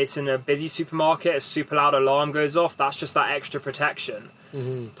that case in a busy supermarket a super loud alarm goes off, that's just that extra protection.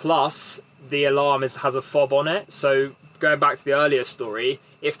 Plus the alarm has a fob on it, so going back to the earlier story,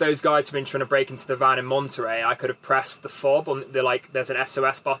 if those guys have been trying to break into the van in Monterey, I could have pressed the fob on the, like, there's an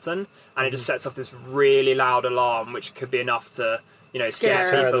SOS button, and it just sets off this really loud alarm, which could be enough to, you know, scare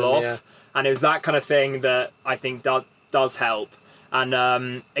people off. Yeah. And it was that kind of thing that I think does help.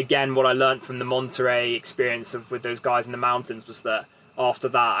 And again, what I learned from the Monterey experience with those guys in the mountains was that after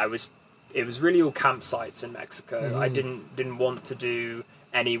that, it was really all campsites in Mexico. I didn't want to do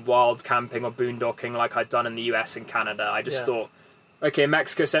any wild camping or boondocking like I'd done in the US and Canada. I just thought, okay,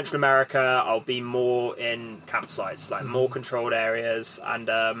 Mexico, Central America, I'll be more in campsites, like more controlled areas, and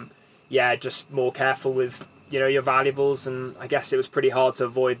just more careful with, you know, your valuables. And I guess it was pretty hard to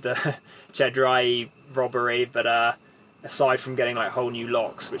avoid the Chedraui robbery, but aside from getting like whole new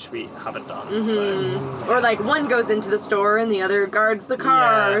locks, which we haven't done. So. Or like one goes into the store and the other guards the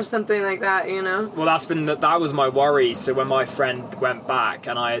car Yeah. or something like that, you know? Well, that was my worry. So when my friend went back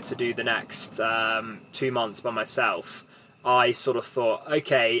and I had to do the next 2 months by myself, I sort of thought,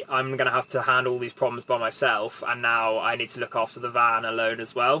 okay, I'm going to have to handle all these problems by myself, and now I need to look after the van alone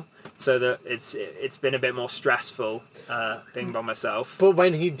as well. So that it's been a bit more stressful being by myself. But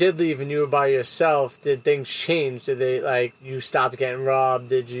when he did leave and you were by yourself, did things change? Did they, like, you stopped getting robbed?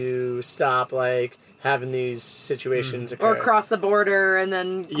 Did you stop, like, having these situations occur? Or cross the border, and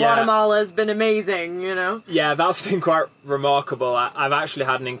then Yeah. Guatemala's been amazing, you know? Yeah, that's been quite remarkable. I've actually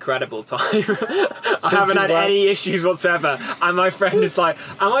had an incredible time. I haven't you've had left? any issues whatsoever. And my friend is like,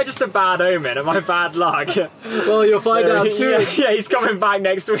 am I just a bad omen? Am I bad luck? Well, you'll find So, out soon. Yeah, he's coming back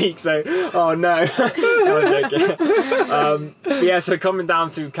next week, so oh no. I'm joking. But yeah, so coming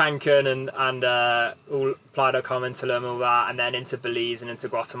down through Cancun and all Playa del Carmen, Tulum, all that, and then into Belize and into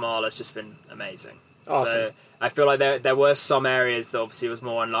Guatemala has just been amazing. Awesome. So I feel like there were some areas that obviously was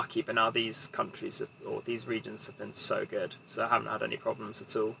more unlucky, but now these countries or these regions have been so good. So I haven't had any problems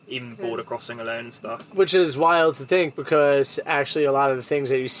at all, even border crossing alone and stuff. Which is wild to think, because actually a lot of the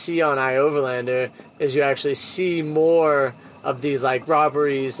things that you see on iOverlander is you actually see more of these like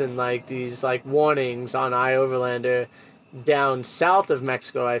robberies and like these like warnings on iOverlander down south of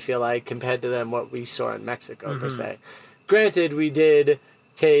Mexico, I feel like, compared to them what we saw in Mexico per se. Granted, we did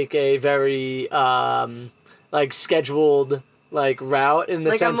take a very like scheduled like route in the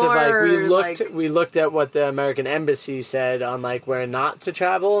Like a sense of like more, we looked at what the American embassy said on like where not to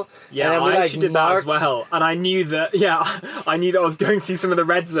travel. Yeah, and then we, I like, actually did that as marked- well, and I knew that. Yeah, I knew that I was going through some of the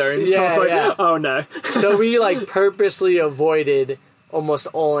red zones. So I was Yeah, like, yeah. oh no. So we like purposely avoided almost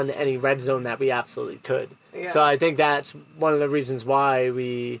all in any red zone that we absolutely could. Yeah. So I think that's one of the reasons why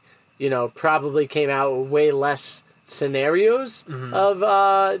we, probably came out with way less scenarios of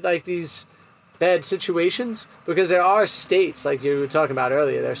like these bad situations, because there are states, like you were talking about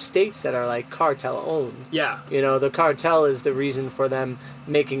earlier, there are states that are like cartel owned. Yeah. The cartel is the reason for them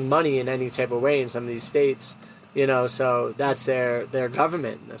making money in any type of way in some of these states. So that's their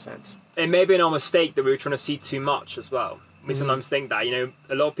government in a sense. It may have been our mistake that we were trying to see too much as well. We sometimes think that,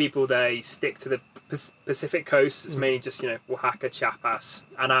 a lot of people, they stick to the Pacific coast. It's mainly just, Oaxaca, Chiapas,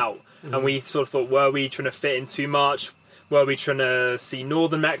 and out. And we sort of thought, were we trying to fit in too much? Were we trying to see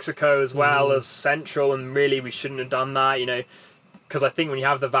northern Mexico as well as central? And really, we shouldn't have done that, because I think when you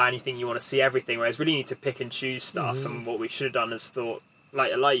have the van, you think you want to see everything, whereas really you need to pick and choose stuff. And what we should have done is thought,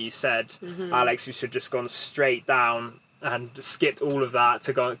 like you said, Alex, we should have just gone straight down and skipped all of that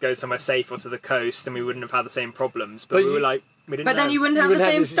to go somewhere safer to the coast, and we wouldn't have had the same problems. But we were like, we didn't But know. then you wouldn't have the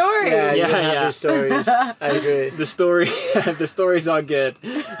same story. Yeah, you Yeah, wouldn't have yeah. these stories. I agree. The stories are good.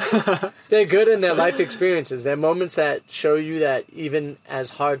 They're good in their life experiences. They're moments that show you that even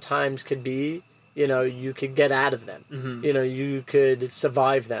as hard times could be, you could get out of them. You could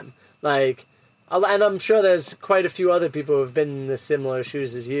survive them. Like, and I'm sure there's quite a few other people who have been in the similar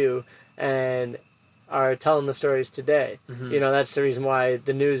shoes as you and are telling the stories today. That's the reason why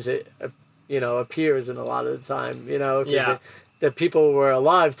the news, appears in a lot of the time, because the people were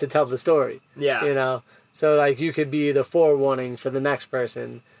alive to tell the story. Yeah. So, like, you could be the forewarning for the next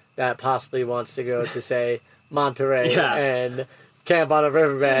person that possibly wants to go to, say, Monterey Yeah. and camp on a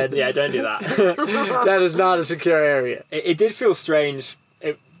riverbed. Yeah, don't do that. That is not a secure area. It did feel strange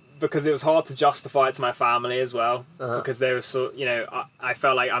because it was hard to justify it to my family as well. Because they were I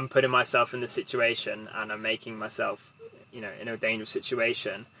felt like I'm putting myself in this situation and I'm making myself, in a dangerous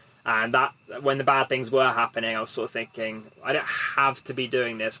situation. And that when the bad things were happening, I was sort of thinking, I don't have to be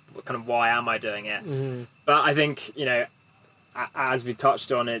doing this. Kind of, why am I doing it? But I think, as we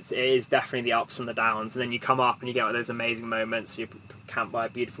touched on, it is definitely the ups and the downs. And then you come up and you get those amazing moments. You camp by a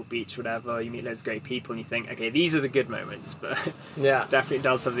beautiful beach, whatever. You meet loads of great people, and you think, okay, these are the good moments. But Yeah. definitely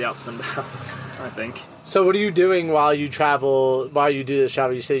does have the ups and downs, I think. So, what are you doing while you travel, while you do this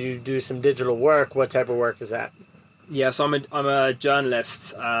travel? You said you do some digital work. What type of work is that? Yeah, so I'm a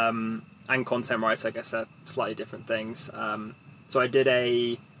journalist and content writer. I guess they're slightly different things. So I did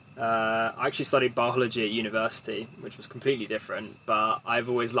I actually studied biology at university, which was completely different. But I've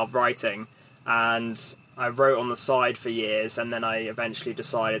always loved writing, and I wrote on the side for years. And then I eventually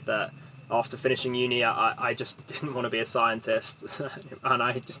decided that after finishing uni, I just didn't want to be a scientist, and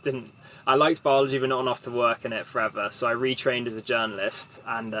I just didn't. I liked biology, but not enough to work in it forever. So I retrained as a journalist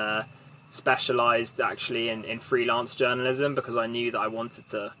and specialised actually in freelance journalism, because I knew that I wanted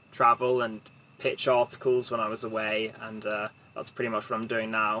to travel and pitch articles when I was away, and that's pretty much what I'm doing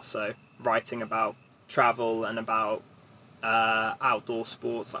now. So writing about travel and about outdoor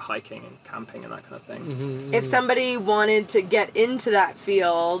sports like hiking and camping and that kind of thing. If somebody wanted to get into that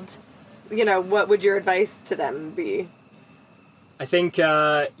field, what would your advice to them be? I think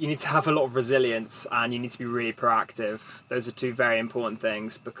you need to have a lot of resilience and you need to be really proactive. Those are two very important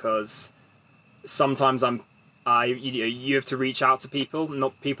things, because sometimes you have to reach out to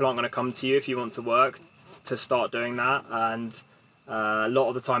people. People aren't going to come to you if you want to work to start doing that. And a lot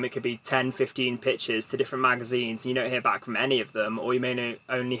of the time it could be 10, 15 pitches to different magazines, and you don't hear back from any of them, or you may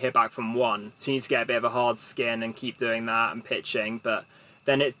only hear back from one. So you need to get a bit of a hard skin and keep doing that and pitching. But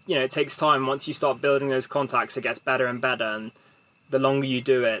then it takes time. Once you start building those contacts, it gets better and better. And the longer you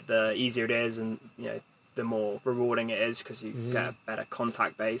do it, the easier it is, and the more rewarding it is, because you get a better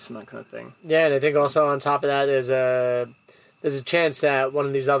contact base and that kind of thing. Yeah, and I think also on top of that there's a chance that one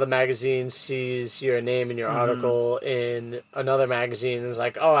of these other magazines sees your name and your article in another magazine and is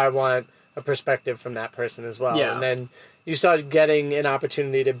like, oh, I want a perspective from that person as well. Yeah. And then you start getting an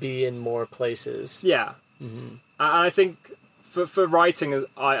opportunity to be in more places. Yeah. And I think for writing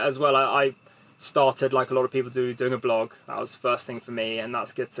as well, I started, like a lot of people do, doing a blog. That was the first thing for me, and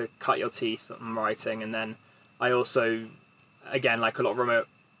that's good to cut your teeth on writing. And then I also, again, like a lot of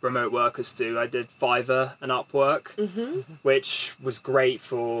remote workers do, I did Fiverr and Upwork, which was great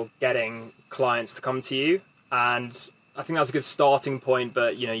for getting clients to come to you. And I think that's a good starting point,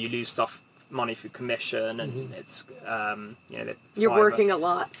 but you lose money through commission, and it's You're Fiverr. Working a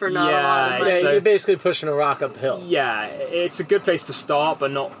lot for not a lot of money. Yeah, So- you're basically pushing a rock uphill. Yeah, it's a good place to start,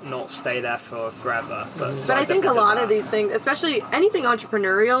 but not stay there for forever. But But I think a lot of these things, especially anything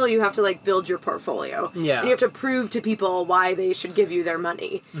entrepreneurial, you have to build your portfolio. Yeah. And you have to prove to people why they should give you their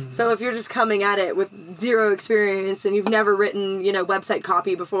money. So if you're just coming at it with zero experience and you've never written, website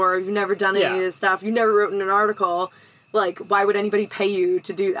copy before, you've never done any of this stuff, you've never written an article, why would anybody pay you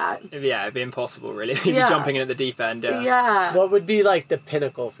to do that? Yeah, it'd be impossible, really. You'd Yeah. be jumping in at the deep end. Yeah. What would be the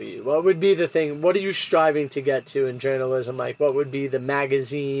pinnacle for you? What would be the thing? What are you striving to get to in journalism? What would be the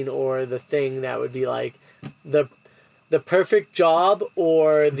magazine or the thing that would be the perfect job,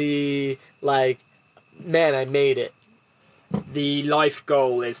 or the man, I made it? The life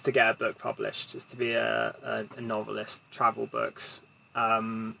goal is to get a book published, is to be a novelist, travel books.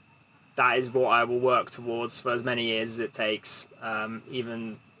 That is what I will work towards for as many years as it takes,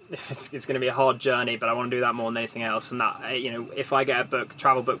 even if it's going to be a hard journey, but I want to do that more than anything else. And that, if I get a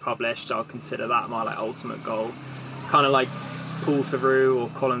travel book published, I'll consider that my ultimate goal. Kind of like Paul Theroux or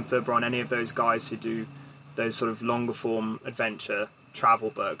Colin Thibron, any of those guys who do those sort of longer form adventure travel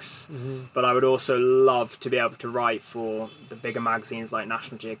books. But I would also love to be able to write for the bigger magazines like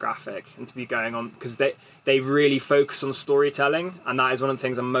National Geographic, and to be going on, because they really focus on storytelling, and that is one of the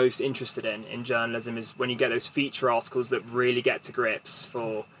things I'm most interested in journalism, is when you get those feature articles that really get to grips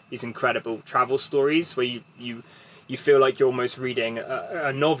for these incredible travel stories, where you feel like you're almost reading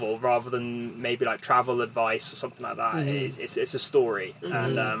a novel rather than maybe travel advice or something like that. It's a story,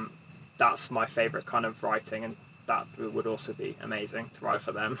 and that's my favourite kind of writing, and that would also be amazing to write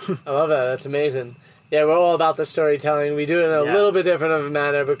for them. I love that. That's amazing. Yeah, we're all about the storytelling. We do it in a little bit different of a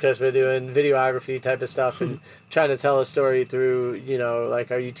manner because we're doing videography type of stuff and trying to tell a story through,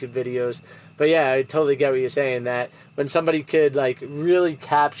 our YouTube videos. But yeah, I totally get what you're saying, that when somebody could really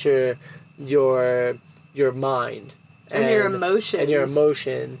capture your mind And your emotions. and your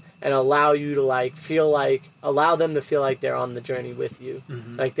emotion, and allow you to allow them to feel like they're on the journey with you,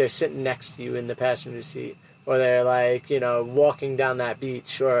 like they're sitting next to you in the passenger seat. Or they're walking down that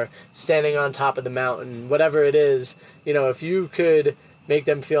beach, or standing on top of the mountain, whatever it is. If you could make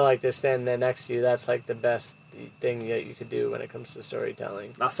them feel like they're standing there next to you, that's the best thing that you could do when it comes to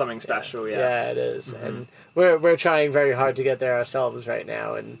storytelling. That's something special, yeah. Yeah, it is. And we're trying very hard to get there ourselves right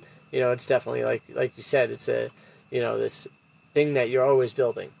now. And, it's definitely like you said, it's a, this thing that you're always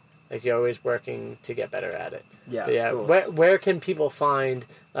building. You're always working to get better at it. Yeah, But of course. where can people find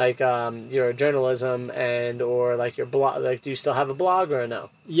your journalism and or your blog? Do you still have a blog or no?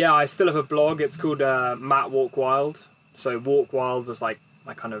 Yeah, I still have a blog. It's called Matt Walk Wild. So Walk Wild was my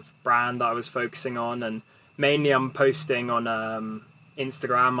kind of brand that I was focusing on, and mainly I'm posting on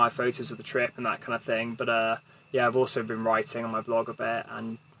Instagram my photos of the trip and that kind of thing. But I've also been writing on my blog a bit,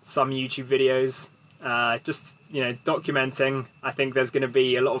 and some YouTube videos. Just documenting. I think there's going to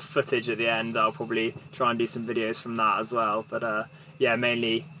be a lot of footage at the end. I'll probably try and do some videos from that as well. But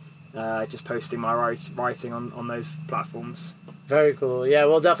mainly just posting my writing on those platforms. Very cool. Yeah,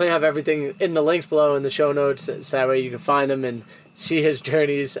 we'll definitely have everything in the links below in the show notes, so that way you can find them and see his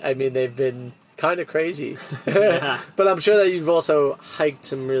journeys. I mean, they've been kind of crazy. But I'm sure that you've also hiked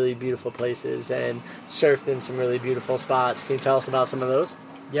some really beautiful places and surfed in some really beautiful spots. Can you tell us about some of those?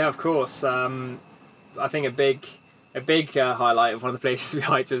 Yeah, of course. I think a big a big highlight of one of the places we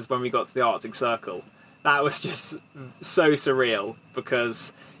hiked was when we got to the Arctic Circle. That was just so surreal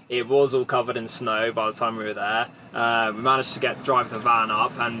because it was all covered in snow by the time we were there. We managed to drive the van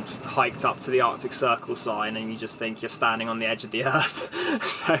up and hiked up to the Arctic Circle sign, and you just think you're standing on the edge of the earth.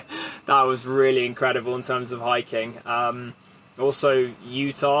 So that was really incredible in terms of hiking. Also,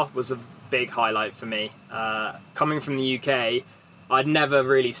 Utah was a big highlight for me. Coming from the UK, I'd never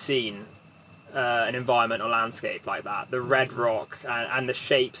really seen an environment or landscape like that. The red rock and the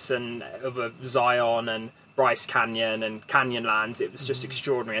shapes of Zion and Bryce Canyon and Canyonlands, it was just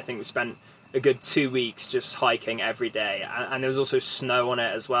extraordinary. I think we spent a good 2 weeks just hiking every day, and there was also snow on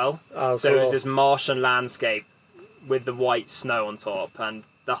it as well. Oh, so cool. it was this Martian landscape with the white snow on top, and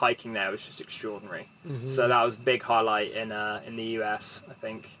the hiking there was just extraordinary. So that was a big highlight in the US, I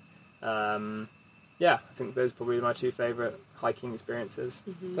think. I think those are probably my two favourite hiking experiences.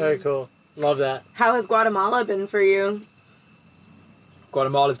 Very cool. Love that. How has Guatemala been for you?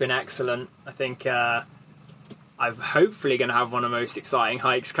 Guatemala's been excellent. I think I'm hopefully going to have one of the most exciting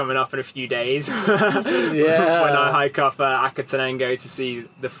hikes coming up in a few days. Yeah. When I hike up Acatenango to see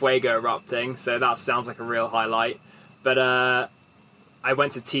the Fuego erupting. So that sounds like a real highlight. But I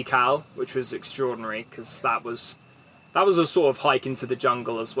went to Tikal, which was extraordinary because that was a sort of hike into the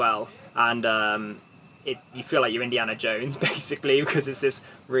jungle as well. And you feel like you're Indiana Jones basically, because it's this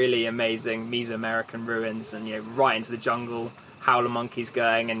really amazing Mesoamerican ruins, and right into the jungle, howler monkeys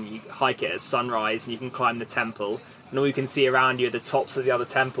going, and you hike it at sunrise, and you can climb the temple, and all you can see around you are the tops of the other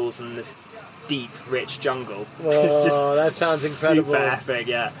temples and this deep, rich jungle. Whoa, it's just that sounds incredible. super epic,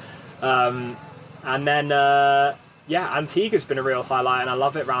 yeah. And then Antigua's been a real highlight, and I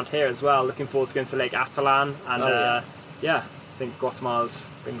love it around here as well. Looking forward to going to Lake Atalan, and I think Guatemala's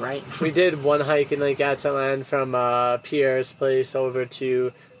been great. We did one hike in Lake Atalan from Pierre's place over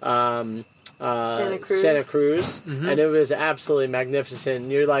to Santa Cruz, and it was absolutely magnificent.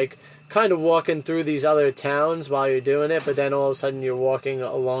 You're like kind of walking through these other towns while you're doing it, but then all of a sudden you're walking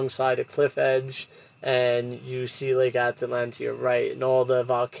alongside a cliff edge, and you see Lake Atalan to your right, and all the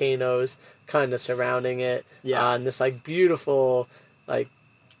volcanoes kind of surrounding it. And this like beautiful, like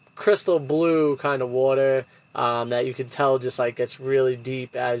crystal blue kind of water. That you can tell just like gets really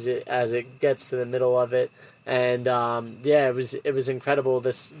deep as it gets to the middle of it, and it was incredible.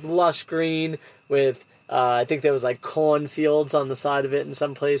 This lush green with I think there was like cornfields on the side of it in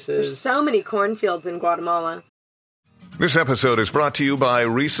some places. There's so many cornfields in Guatemala. This episode is brought to you by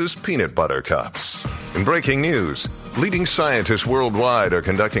Reese's Peanut Butter Cups. In breaking news, leading scientists worldwide are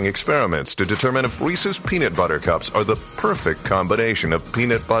conducting experiments to determine if Reese's Peanut Butter Cups are the perfect combination of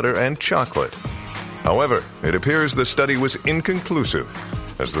peanut butter and chocolate. However, it appears the study was inconclusive,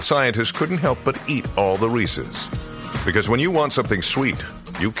 as the scientists couldn't help but eat all the Reese's. Because when you want something sweet,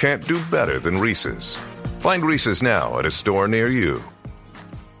 you can't do better than Reese's. Find Reese's now at a store near you.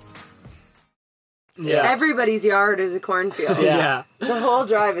 Yeah. Everybody's yard is a cornfield. Yeah. The whole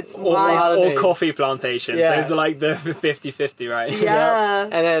drive, it's lot wild. of Or things. coffee plantations. Yeah. Those are like the 50-50, right? Yeah.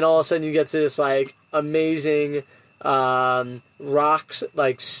 And then all of a sudden you get to this like amazing rocks,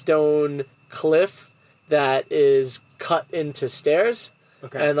 like stone cliff that is cut into stairs.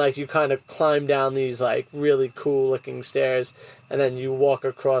 Okay. And like you kind of climb down these like really cool looking stairs, and then you walk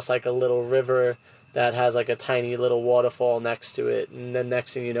across like a little river that has like a tiny little waterfall next to it, and then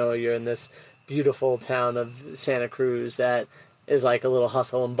next thing you know you're in this beautiful town of Santa Cruz that is like a little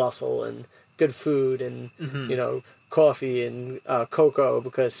hustle and bustle and good food and coffee and cocoa,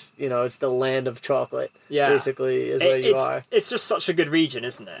 because it's the land of chocolate. Basically is where you are. It's just such a good region,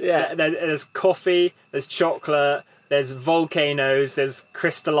 isn't it? Yeah. There's coffee, there's chocolate, there's volcanoes, there's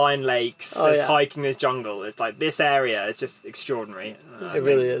crystalline lakes, there's hiking, there's jungle. It's like this area is just extraordinary. It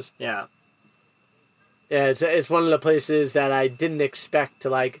really is. Yeah. Yeah, it's one of the places that I didn't expect to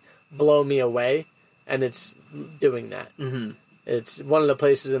like blow me away, and it's doing that. Mm-hmm. It's one of the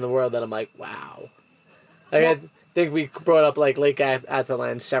places in the world that I'm like, wow. Like, I think we brought up like Lake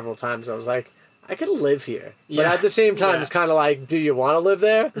Atalan several times. I was like, I could live here, but at the same time, it's kind of like, do you want to live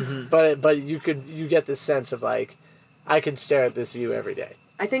there? Mm-hmm. But you get this sense of like, I could stare at this view every day.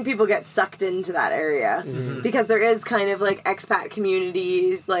 I think people get sucked into that area because there is kind of like expat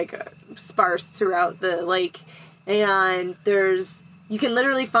communities like sparse throughout the lake, and you can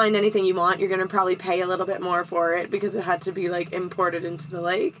literally find anything you want. You're going to probably pay a little bit more for it because it had to be like imported into the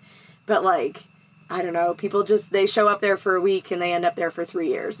lake, but like, I don't know, people they show up there for a week and they end up there for 3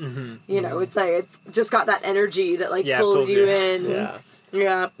 years. It's like, it's just got that energy that like pulls you in.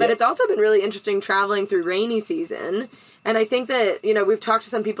 Yeah, but it's also been really interesting traveling through rainy season. And I think that, we've talked to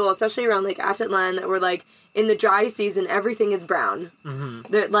some people, especially around Lake Atitlan, that were like, in the dry season, everything is brown.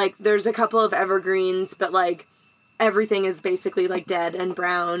 There's a couple of evergreens, but like, everything is basically like dead and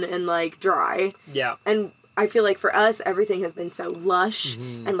brown and like dry. Yeah. And I feel like for us, everything has been so lush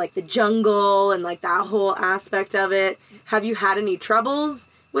and like the jungle and like that whole aspect of it. Have you had any troubles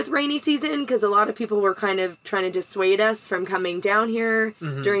with rainy season? Because a lot of people were kind of trying to dissuade us from coming down here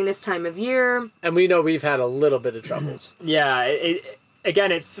during this time of year. And we know we've had a little bit of troubles. Yeah,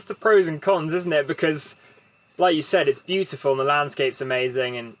 again, it's just the pros and cons, isn't it? Because, like you said, it's beautiful and the landscape's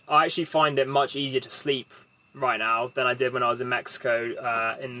amazing, and I actually find it much easier to sleep right now than I did when I was in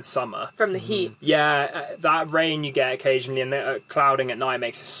Mexico in the summer. From the heat. Yeah, that rain you get occasionally and the clouding at night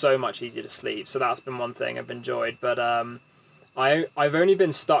makes it so much easier to sleep. So that's been one thing I've enjoyed. But I've only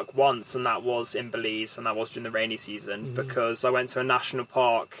been stuck once, and that was in Belize, and that was during the rainy season, because I went to a national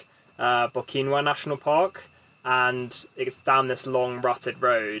park, Boquinua National Park, and it's down this long rutted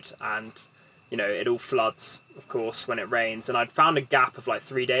road, and it all floods, of course, when it rains. And I'd found a gap of like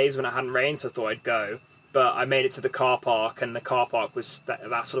 3 days when it hadn't rained, so I thought I'd go. But I made it to the car park, and the car park was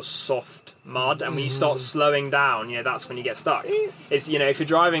that sort of soft mud. And when you start slowing down, that's when you get stuck. It's if you're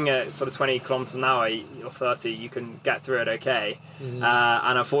driving at sort of 20 kilometers an hour or 30, you can get through it okay.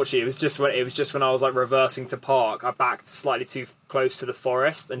 And unfortunately, it was just when I was like reversing to park, I backed slightly too close to the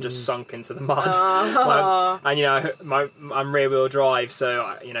forest and just sunk into the mud. I'm rear wheel drive,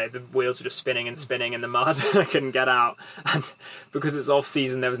 so the wheels were just spinning and spinning in the mud. I couldn't get out, and because it's off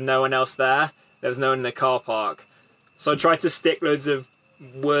season, there was no one else there. There was no one in the car park. So I tried to stick loads of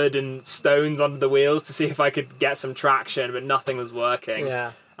wood and stones under the wheels to see if I could get some traction, but nothing was working.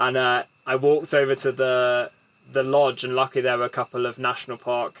 Yeah. And I walked over to the lodge, and luckily there were a couple of national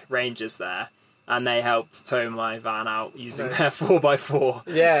park rangers there, and they helped tow my van out using their 4x4.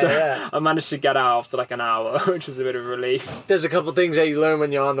 Yeah, so yeah. I managed to get out after like an hour, which was a bit of a relief. There's a couple things that you learn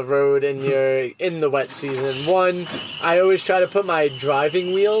when you're on the road and you're in the wet season. One, I always try to put my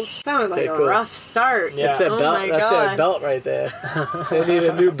driving wheels. Sounded like a rough start. That's their belt. My That's God. their belt right there. They need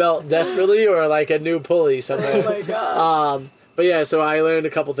a new belt desperately, or like a new pulley somewhere. Oh my God. But yeah, so I learned a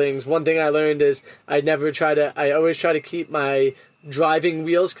couple things. One thing I learned is I always try to keep my driving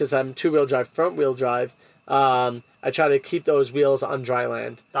wheels, because I'm two-wheel drive, front-wheel drive. I try to keep those wheels on dry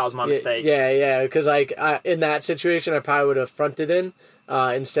land. That was my mistake. Yeah, because in that situation, I probably would have fronted in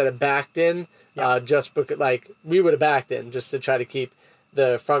instead of backed in. Just because, we would have backed in just to try to keep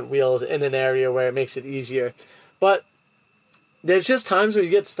the front wheels in an area where it makes it easier. But there's just times where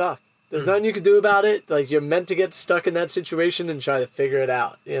you get stuck. There's nothing you can do about it. Like, you're meant to get stuck in that situation and try to figure it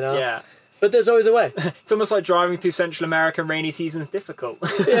out, Yeah. But there's always a way. It's almost like driving through Central America. Rainy season's difficult.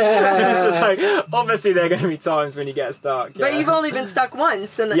 Yeah. It's just like, obviously there are going to be times when you get stuck. But you've only been stuck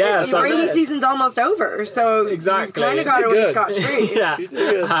once, and so rainy season's almost over, so exactly. you kind of got away scot-free. Yeah,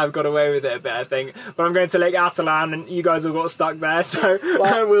 I've got away with it a bit, I think. But I'm going to Lake Atalan, and you guys all got stuck there, so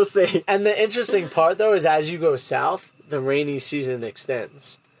we'll see. And the interesting part, though, is as you go south, the rainy season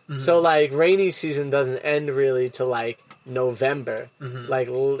extends. So, rainy season doesn't end really till, November,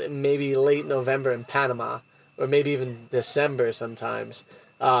 maybe late November in Panama, or maybe even December sometimes.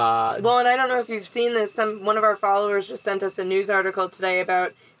 Well, and I don't know if you've seen this. One of our followers just sent us a news article today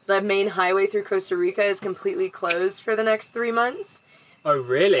about the main highway through Costa Rica is completely closed for the next 3 months. Oh,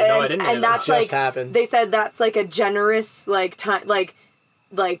 really? No, I didn't know and that. that's just happened. They said that's a generous time.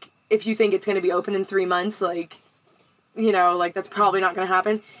 If you think it's going to be open in 3 months, that's probably not going to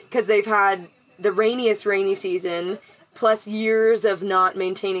happen, because they've had the rainiest rainy season, plus years of not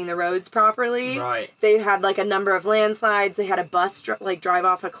maintaining the roads properly. Right. They had a number of landslides. They had a bus drive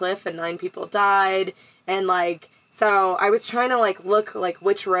off a cliff and 9 people died. And so I was trying to look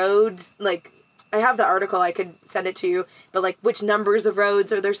which roads, I have the article, I could send it to you, but which numbers of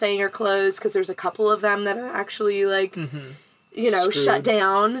roads they're saying are closed, because there's a couple of them that are actually shut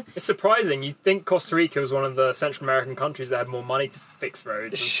down. It's surprising. You'd think Costa Rica was one of the Central American countries that had more money to fix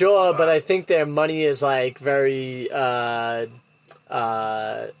roads. Sure, but I think their money is very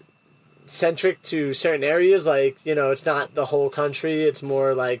centric to certain areas. It's not the whole country. It's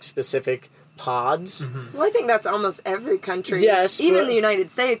more specific pods. Well, I think that's almost every country. Yes, even the United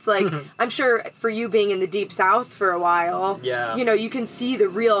States. I'm sure for you being in the Deep South for a while, you can see the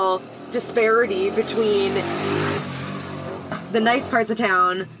real disparity between the nice parts of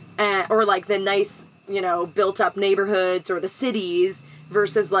town, or the nice, built up neighborhoods or the cities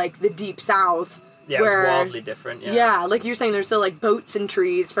versus the Deep South. Yeah, where, it's wildly different. Yeah, like you're saying, there's still boats and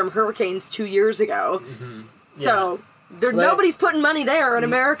trees from hurricanes 2 years ago. So nobody's putting money there, and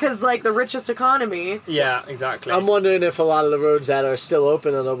America's the richest economy. Yeah, exactly. I'm wondering if a lot of the roads that are still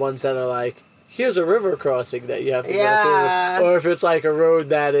open are the ones that are here's a river crossing that you have to go through. Or if it's a road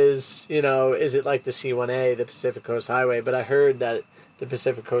that is, is it the C1A, the Pacific Coast Highway? But I heard that the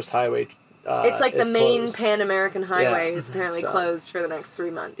Pacific Coast Highway It's like is the main closed. Pan-American highway is apparently So- closed for the next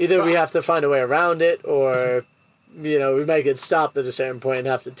 3 months. Either we have to find a way around it, or we might get stopped at a certain point and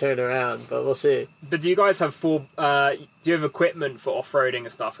have to turn around. But we'll see. But do you guys have do you have equipment for off-roading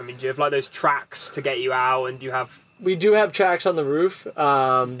and stuff? I mean, do you have like those tracks to get you out, and do you have... We do have tracks on the roof. They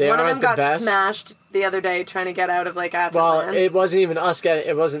One of them aren't the got best. smashed the other day trying to get out of like Well, Atlan. it wasn't even us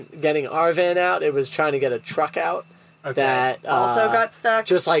it wasn't getting our van out. It was trying to get a truck out that also got stuck.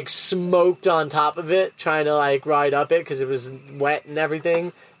 just like smoked on top of it, trying to like ride up it because it was wet and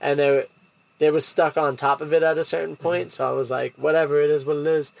everything, and they was stuck on top of it at a certain point. So I was like, whatever, it is what it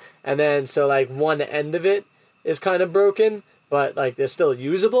is. And then so like one end of it is kind of broken, but like they're still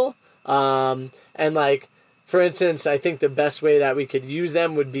usable. And like, for instance, I think the best way that we could use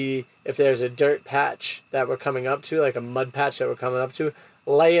them would be if there's a dirt patch that we're coming up to, like a mud patch that we're coming up to,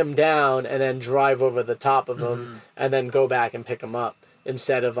 lay them down and then drive over the top of them and then go back and pick them up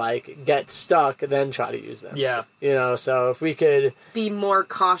instead of like get stuck then try to use them. Yeah. So if we could Be more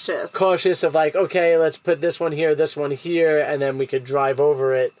cautious. of like, okay, let's put this one here, and then we could drive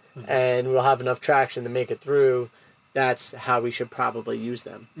over it and we'll have enough traction to make it through. That's how we should probably use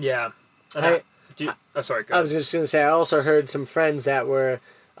them. Yeah. Sorry, go I ahead. was just going to say, I also heard some friends that were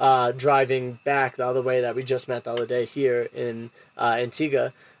driving back the other way that we just met the other day here in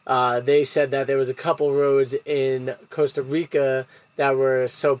Antigua. They said that there was a couple roads in Costa Rica that were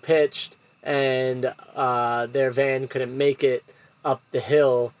so pitched and their van couldn't make it up the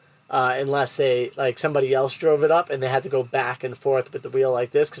hill unless somebody else drove it up, and they had to go back and forth with the wheel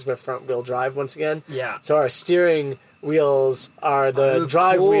like this because we're front wheel drive once again. Yeah. So our steering wheels are the Of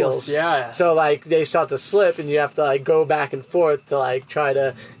drive course, wheels. yeah. So like they start to slip, and you have to like go back and forth to like try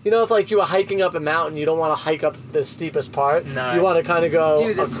to, if like you were hiking up a mountain, you don't want to hike up the steepest part. No. You want to kind of go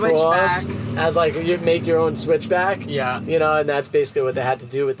Do the across switchback. as like you make your own switchback. Yeah. And that's basically what they had to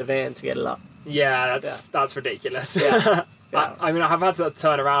do with the van to get it up. Yeah, that's ridiculous. Yeah. Yeah. I mean, I've had to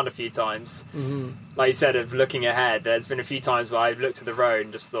turn around a few times. Mm-hmm. Like you said, of looking ahead, there's been a few times where I've looked at the road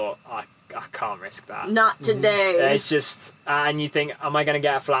and just thought, I can't risk that. Not today. It's just, and you think, am I going to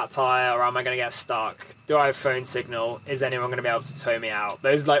get a flat tire or am I going to get stuck? Do I have phone signal? Is anyone going to be able to tow me out?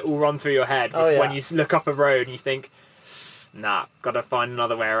 Those like all run through your head when you look up a road and you think, nah, got to find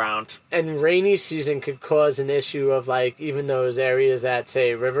another way around. And rainy season could cause an issue of like even those areas that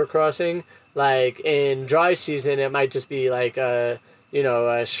say river crossing. Like in dry season, it might just be like a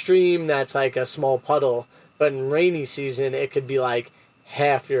stream that's like a small puddle. But in rainy season, it could be like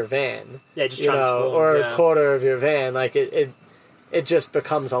half your van. Yeah, it just transforms. Or a quarter of your van. Like it just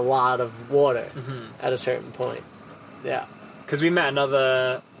becomes a lot of water at a certain point. Yeah. Because we met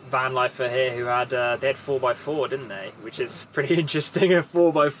another van lifer here who had they had 4x4, didn't they? Which is pretty interesting. A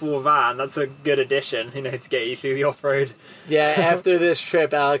 4x4 van. That's a good addition, to get you through the off-road. Yeah, after this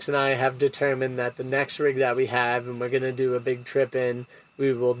trip, Alex and I have determined that the next rig that we have, and we're going to do a big trip in,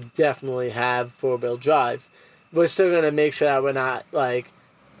 we will definitely have four-wheel drive. We're still going to make sure that we're not, like,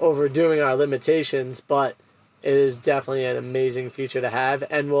 overdoing our limitations, but it is definitely an amazing feature to have,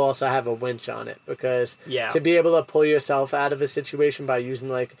 and we'll also have a winch on it, because to be able to pull yourself out of a situation by using,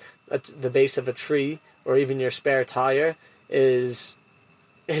 like, the base of a tree or even your spare tire is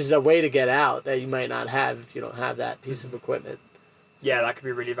a way to get out that you might not have if you don't have that piece of equipment. Yeah, that could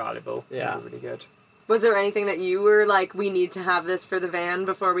be really valuable. Yeah. Really good. Was there anything that you were like, we need to have this for the van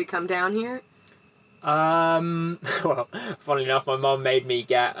before we come down here? Well, funnily enough, my mum made me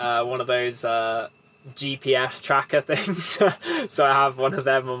get one of those GPS tracker things. So I have one of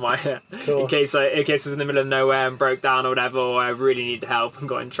them on my Cool. in case I was in the middle of nowhere and broke down or whatever, or I really needed help and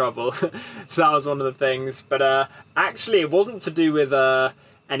got in trouble. So that was one of the things. But actually, it wasn't to do with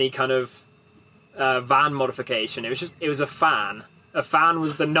any kind of van modification. It was a fan. A fan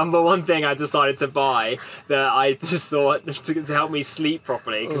was the number one thing I decided to buy that I just thought to help me sleep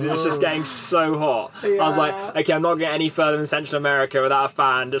properly, because it was just getting so hot. I was like, okay, I'm not getting any further in Central America without a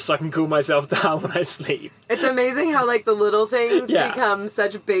fan, just so I can cool myself down when I sleep. It's amazing how like the little things Yeah. become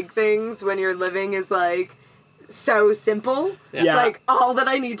such big things when your living is like so simple. Yeah. It's like all that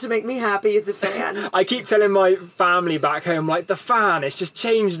I need to make me happy is a fan. I keep telling my family back home, like, the fan, it's just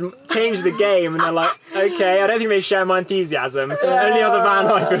changed the game, and they're like, okay, I don't think they share my enthusiasm. Only other van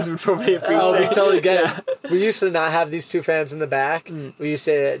lifers would probably appreciate Oh, we it. totally get it. We used to not have these two fans in the back. We used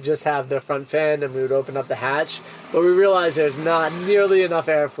to just have the front fan, and we would open up the hatch. but we realized there's not nearly enough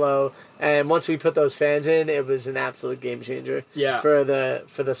airflow. And once we put those fans in, it was an absolute game changer. Yeah. For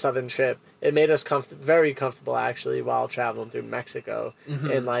the southern trip, it made us very comfortable actually while traveling through Mexico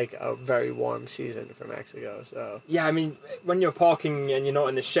in like a very warm season for Mexico. So Yeah, I mean, when you're parking and you're not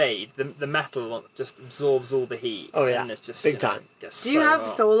in the shade, the metal just absorbs all the heat. Oh, yeah. And it's just Big time. Do you have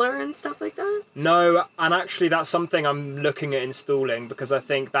solar and stuff like that? No, and actually that's something I'm looking at installing because I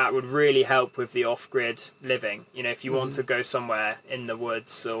think that would really help with the off-grid living. You know, if you want to go somewhere in the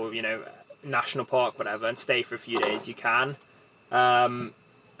woods or, you know, national park, whatever, and stay for a few days, you can.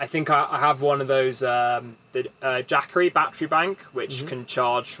 I think I have one of those, the Jackery battery bank, which can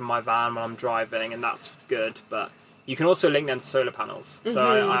charge from my van when I'm driving, and that's good, but you can also link them to solar panels.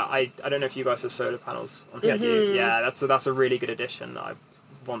 So I don't know if you guys have solar panels on here. Yeah, that's a really good addition that I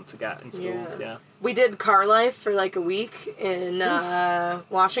want to get installed. Yeah. We did car life for like a week in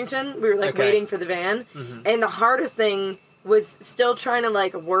Washington. We were like waiting for the van, and the hardest thing was still trying to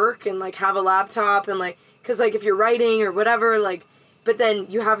like work and like have a laptop and like, because like if you're writing or whatever, like, but then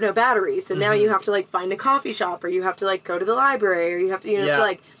you have no battery, so now you have to like find a coffee shop, or you have to like go to the library, or you have to have to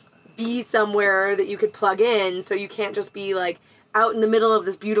like be somewhere that you could plug in, so you can't just be like out in the middle of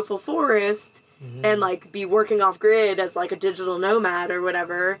this beautiful forest and like be working off grid as like a digital nomad or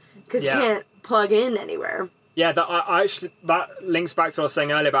whatever, because you can't plug in anywhere. Yeah, I actually, that links back to what I was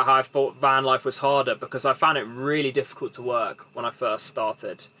saying earlier about how I thought van life was harder, because I found it really difficult to work when I first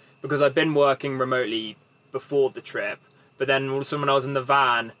started, because I'd been working remotely before the trip, but then also when I was in the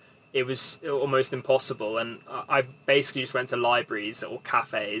van, it was almost impossible, and I basically just went to libraries or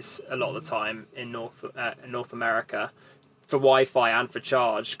cafes a lot of the time in North America for Wi-Fi and for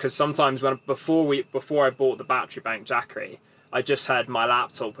charge, because sometimes before I bought the battery bank Jackery, I just had my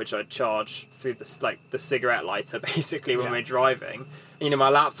laptop, which I'd charge through the cigarette lighter basically when we're driving. And, you know, my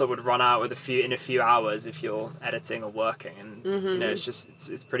laptop would run out in a few hours if you're editing or working, and you know,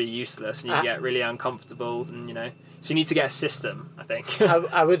 it's pretty useless, and you get really uncomfortable, and you know, so you need to get a system, I think.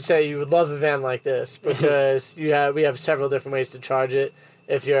 I would say you would love a van like this, because we have several different ways to charge it.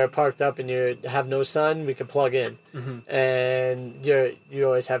 If you're parked up and you have no sun, we could plug in, and you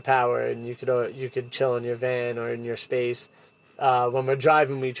always have power, and you could chill in your van or in your space. When we're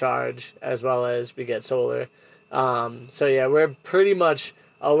driving, we charge, as well as we get solar. So yeah, we're pretty much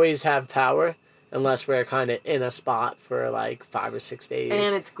always have power, unless we're kind of in a spot for like 5 or 6 days.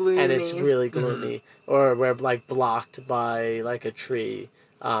 And it's gloomy. And it's really gloomy. Or we're like blocked by like a tree,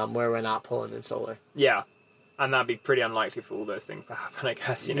 where we're not pulling in solar. Yeah. And that'd be pretty unlikely for all those things to happen, I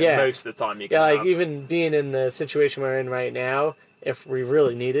guess. You know, most of the time you can like even being in the situation we're in right now, if we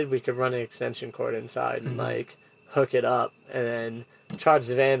really needed, we could run an extension cord inside and like hook it up and then charge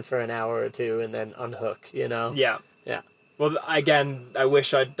the van for an hour or two and then unhook, you know? Yeah. Yeah. Well, again, I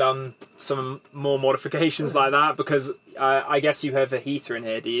wish I'd done some more modifications like that, because I guess you have a heater in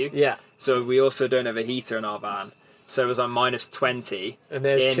here, do you? Yeah. So we also don't have a heater in our van. So it was on -20. And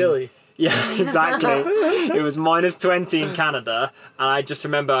there's chili. Yeah, exactly. It was -20 in Canada, and I just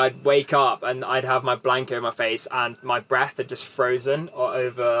remember I'd wake up and I'd have my blanket over my face, and my breath had just frozen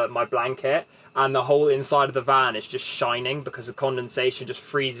over my blanket, and the whole inside of the van is just shining because the condensation just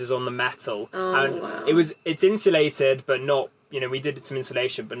freezes on the metal. Wow. It's insulated, but not, you know, we did some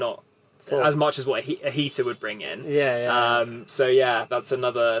insulation, but not as much as what a heater would bring in. Yeah. So yeah, that's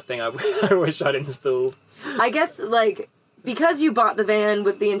another thing I wish I'd installed. I guess, like, because you bought the van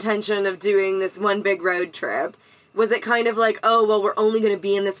with the intention of doing this one big road trip, was it kind of like, oh, well, we're only going to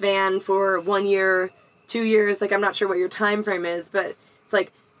be in this van for 1 year, 2 years? Like, I'm not sure what your time frame is, but it's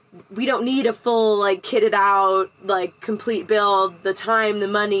like, we don't need a full, like, kitted out, like, complete build, the time, the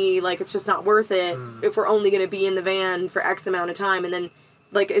money, like, it's just not worth it if we're only going to be in the van for X amount of time. And then,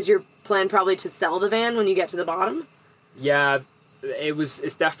 like, is your plan probably to sell the van when you get to the bottom? Yeah,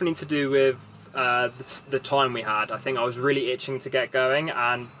 it's definitely to do with the time we had. I think I was really itching to get going,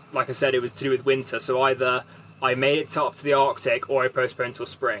 and like I said, it was to do with winter, so either I made it up to the Arctic or I postponed till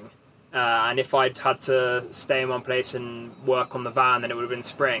spring, and if I'd had to stay in one place and work on the van, then it would have been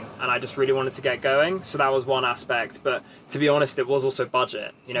spring, and I just really wanted to get going, so that was one aspect. But to be honest, it was also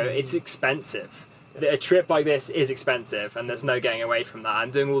budget. You know, it's expensive. A trip like this is expensive, and there's no getting away from that,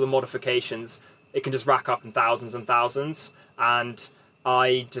 and doing all the modifications, it can just rack up in thousands and thousands, and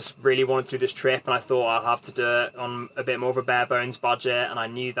I just really wanted to do this trip, and I thought I'll have to do it on a bit more of a bare bones budget, and I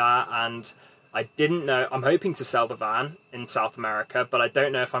knew that, and I didn't know. I'm hoping to sell the van in South America, but I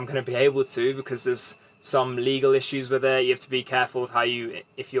don't know if I'm going to be able to, because there's some legal issues with it. You have to be careful with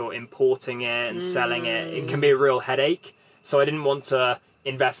if you're importing it and selling it. It can be a real headache. So I didn't want to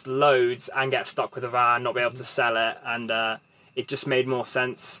invest loads and get stuck with a van, not be able to sell it, and it just made more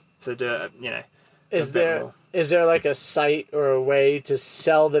sense to do it, you know. is there like a site or a way to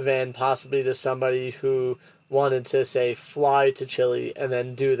sell the van possibly to somebody who wanted to, say, fly to Chile and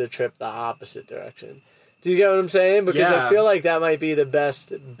then do the trip the opposite direction? Do you get what I'm saying? Because I feel like that might be the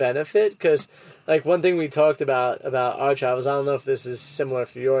best benefit. Because, like, one thing we talked about our travels, I don't know if this is similar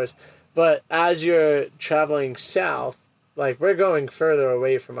for yours, but as you're traveling south, like, we're going further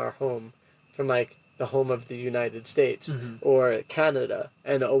away from our home, from, like, the home of the United States or Canada,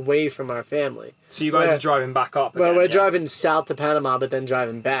 and away from our family. So you guys are driving back up again, Well, we're driving south to Panama, but then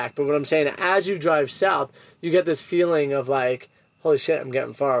driving back. But what I'm saying, as you drive south, you get this feeling of, like, holy shit, I'm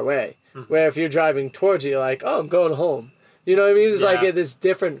getting far away. Where if you're driving towards it, you're like, oh, I'm going home. You know what I mean? It's like this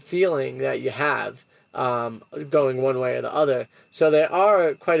different feeling that you have going one way or the other. So there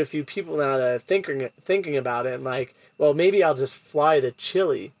are quite a few people now that are thinking about it and like, well, maybe I'll just fly to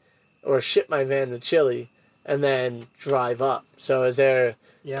Chile or ship my van to Chile and then drive up. So is there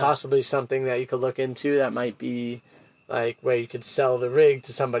possibly something that you could look into that might be like where you could sell the rig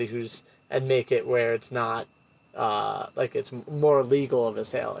to somebody and make it where it's not like it's more legal of a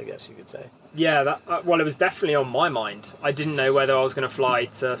sale, I guess you could say. Yeah, well, it was definitely on my mind. I didn't know whether I was going to fly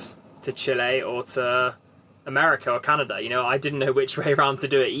to Chile or to America or Canada. You know, I didn't know which way around to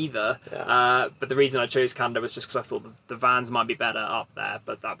do it either. Yeah. But the reason I chose Canada was just because I thought the vans might be better up there.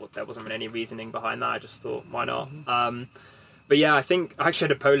 But there wasn't really any reasoning behind that. I just thought, why not? But yeah, I think I actually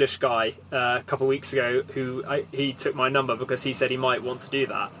had a Polish guy a couple of weeks ago who he took my number because he said he might want to do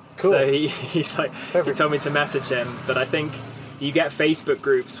that. Cool. So he's like, he told me to message him. But I think you get Facebook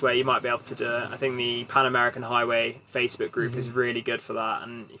groups where you might be able to do it. I think the Pan American Highway Facebook group is really good for that.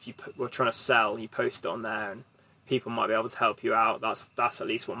 And if you were trying to sell, you post it on there and people might be able to help you out. That's at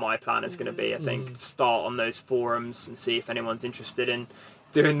least what my plan is going to be. I think start on those forums and see if anyone's interested in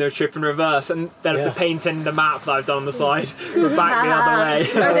doing the trip in reverse, and then have to paint in the map that I've done on the side, but back the other way.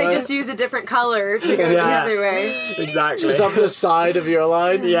 Or they just use a different color to go the other way. Exactly. Just up the side of your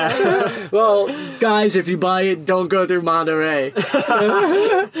line. Yeah. Well, guys, if you buy it, don't go through Monterey.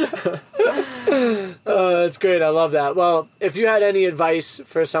 That's great. I love that. Well, if you had any advice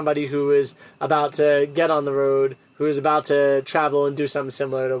for somebody who is about to get on the road, who is about to travel and do something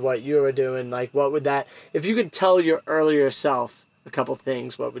similar to what you were doing, like what would that, if you could tell your earlier self a couple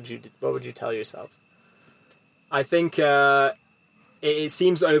things, what would you tell yourself? I think it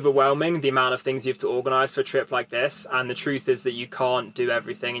seems overwhelming, the amount of things you have to organise for a trip like this, and the truth is that you can't do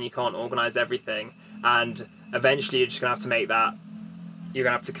everything and you can't organise everything, and eventually you're just going to have to make that, you're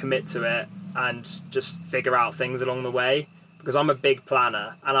going to have to commit to it and just figure out things along the way, because I'm a big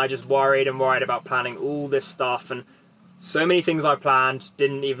planner and I just worried about planning all this stuff, and so many things I planned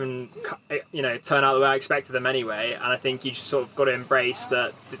didn't even, turn out the way I expected them anyway. And I think you just sort of got to embrace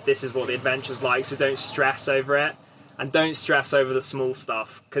that this is what the adventure's like. So don't stress over it, and don't stress over the small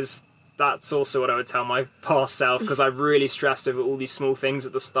stuff, because that's also what I would tell my past self. Because I really stressed over all these small things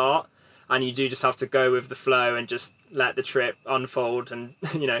at the start, and you do just have to go with the flow and just let the trip unfold. And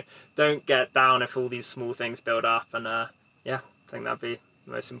don't get down if all these small things build up. And I think that'd be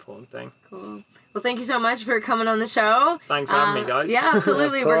the most important thing. Cool. Well, thank you so much for coming on the show. Thanks for having me, guys. Yeah,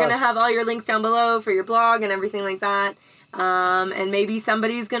 absolutely. We're going to have all your links down below for your blog and everything like that. And maybe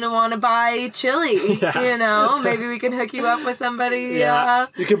somebody's going to want to buy chili, Maybe we can hook you up with somebody. Yeah.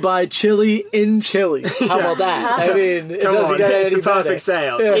 You can buy chili in Chile. How about that? I mean, it doesn't get any the perfect better.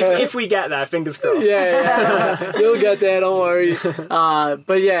 sale. If we get there, fingers crossed. Yeah. You'll get there, don't worry.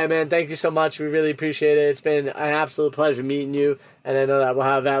 But yeah, man, thank you so much. We really appreciate it. It's been an absolute pleasure meeting you. And I know that we'll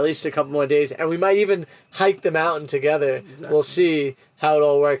have at least a couple more days. And we might even hike the mountain together. Exactly. We'll see how it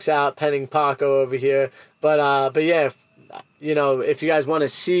all works out, pending Paco over here. But yeah, if you guys want to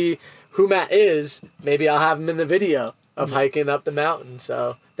see who Matt is, maybe I'll have him in the video of hiking up the mountain.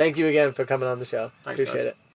 So thank you again for coming on the show. Thanks, appreciate it.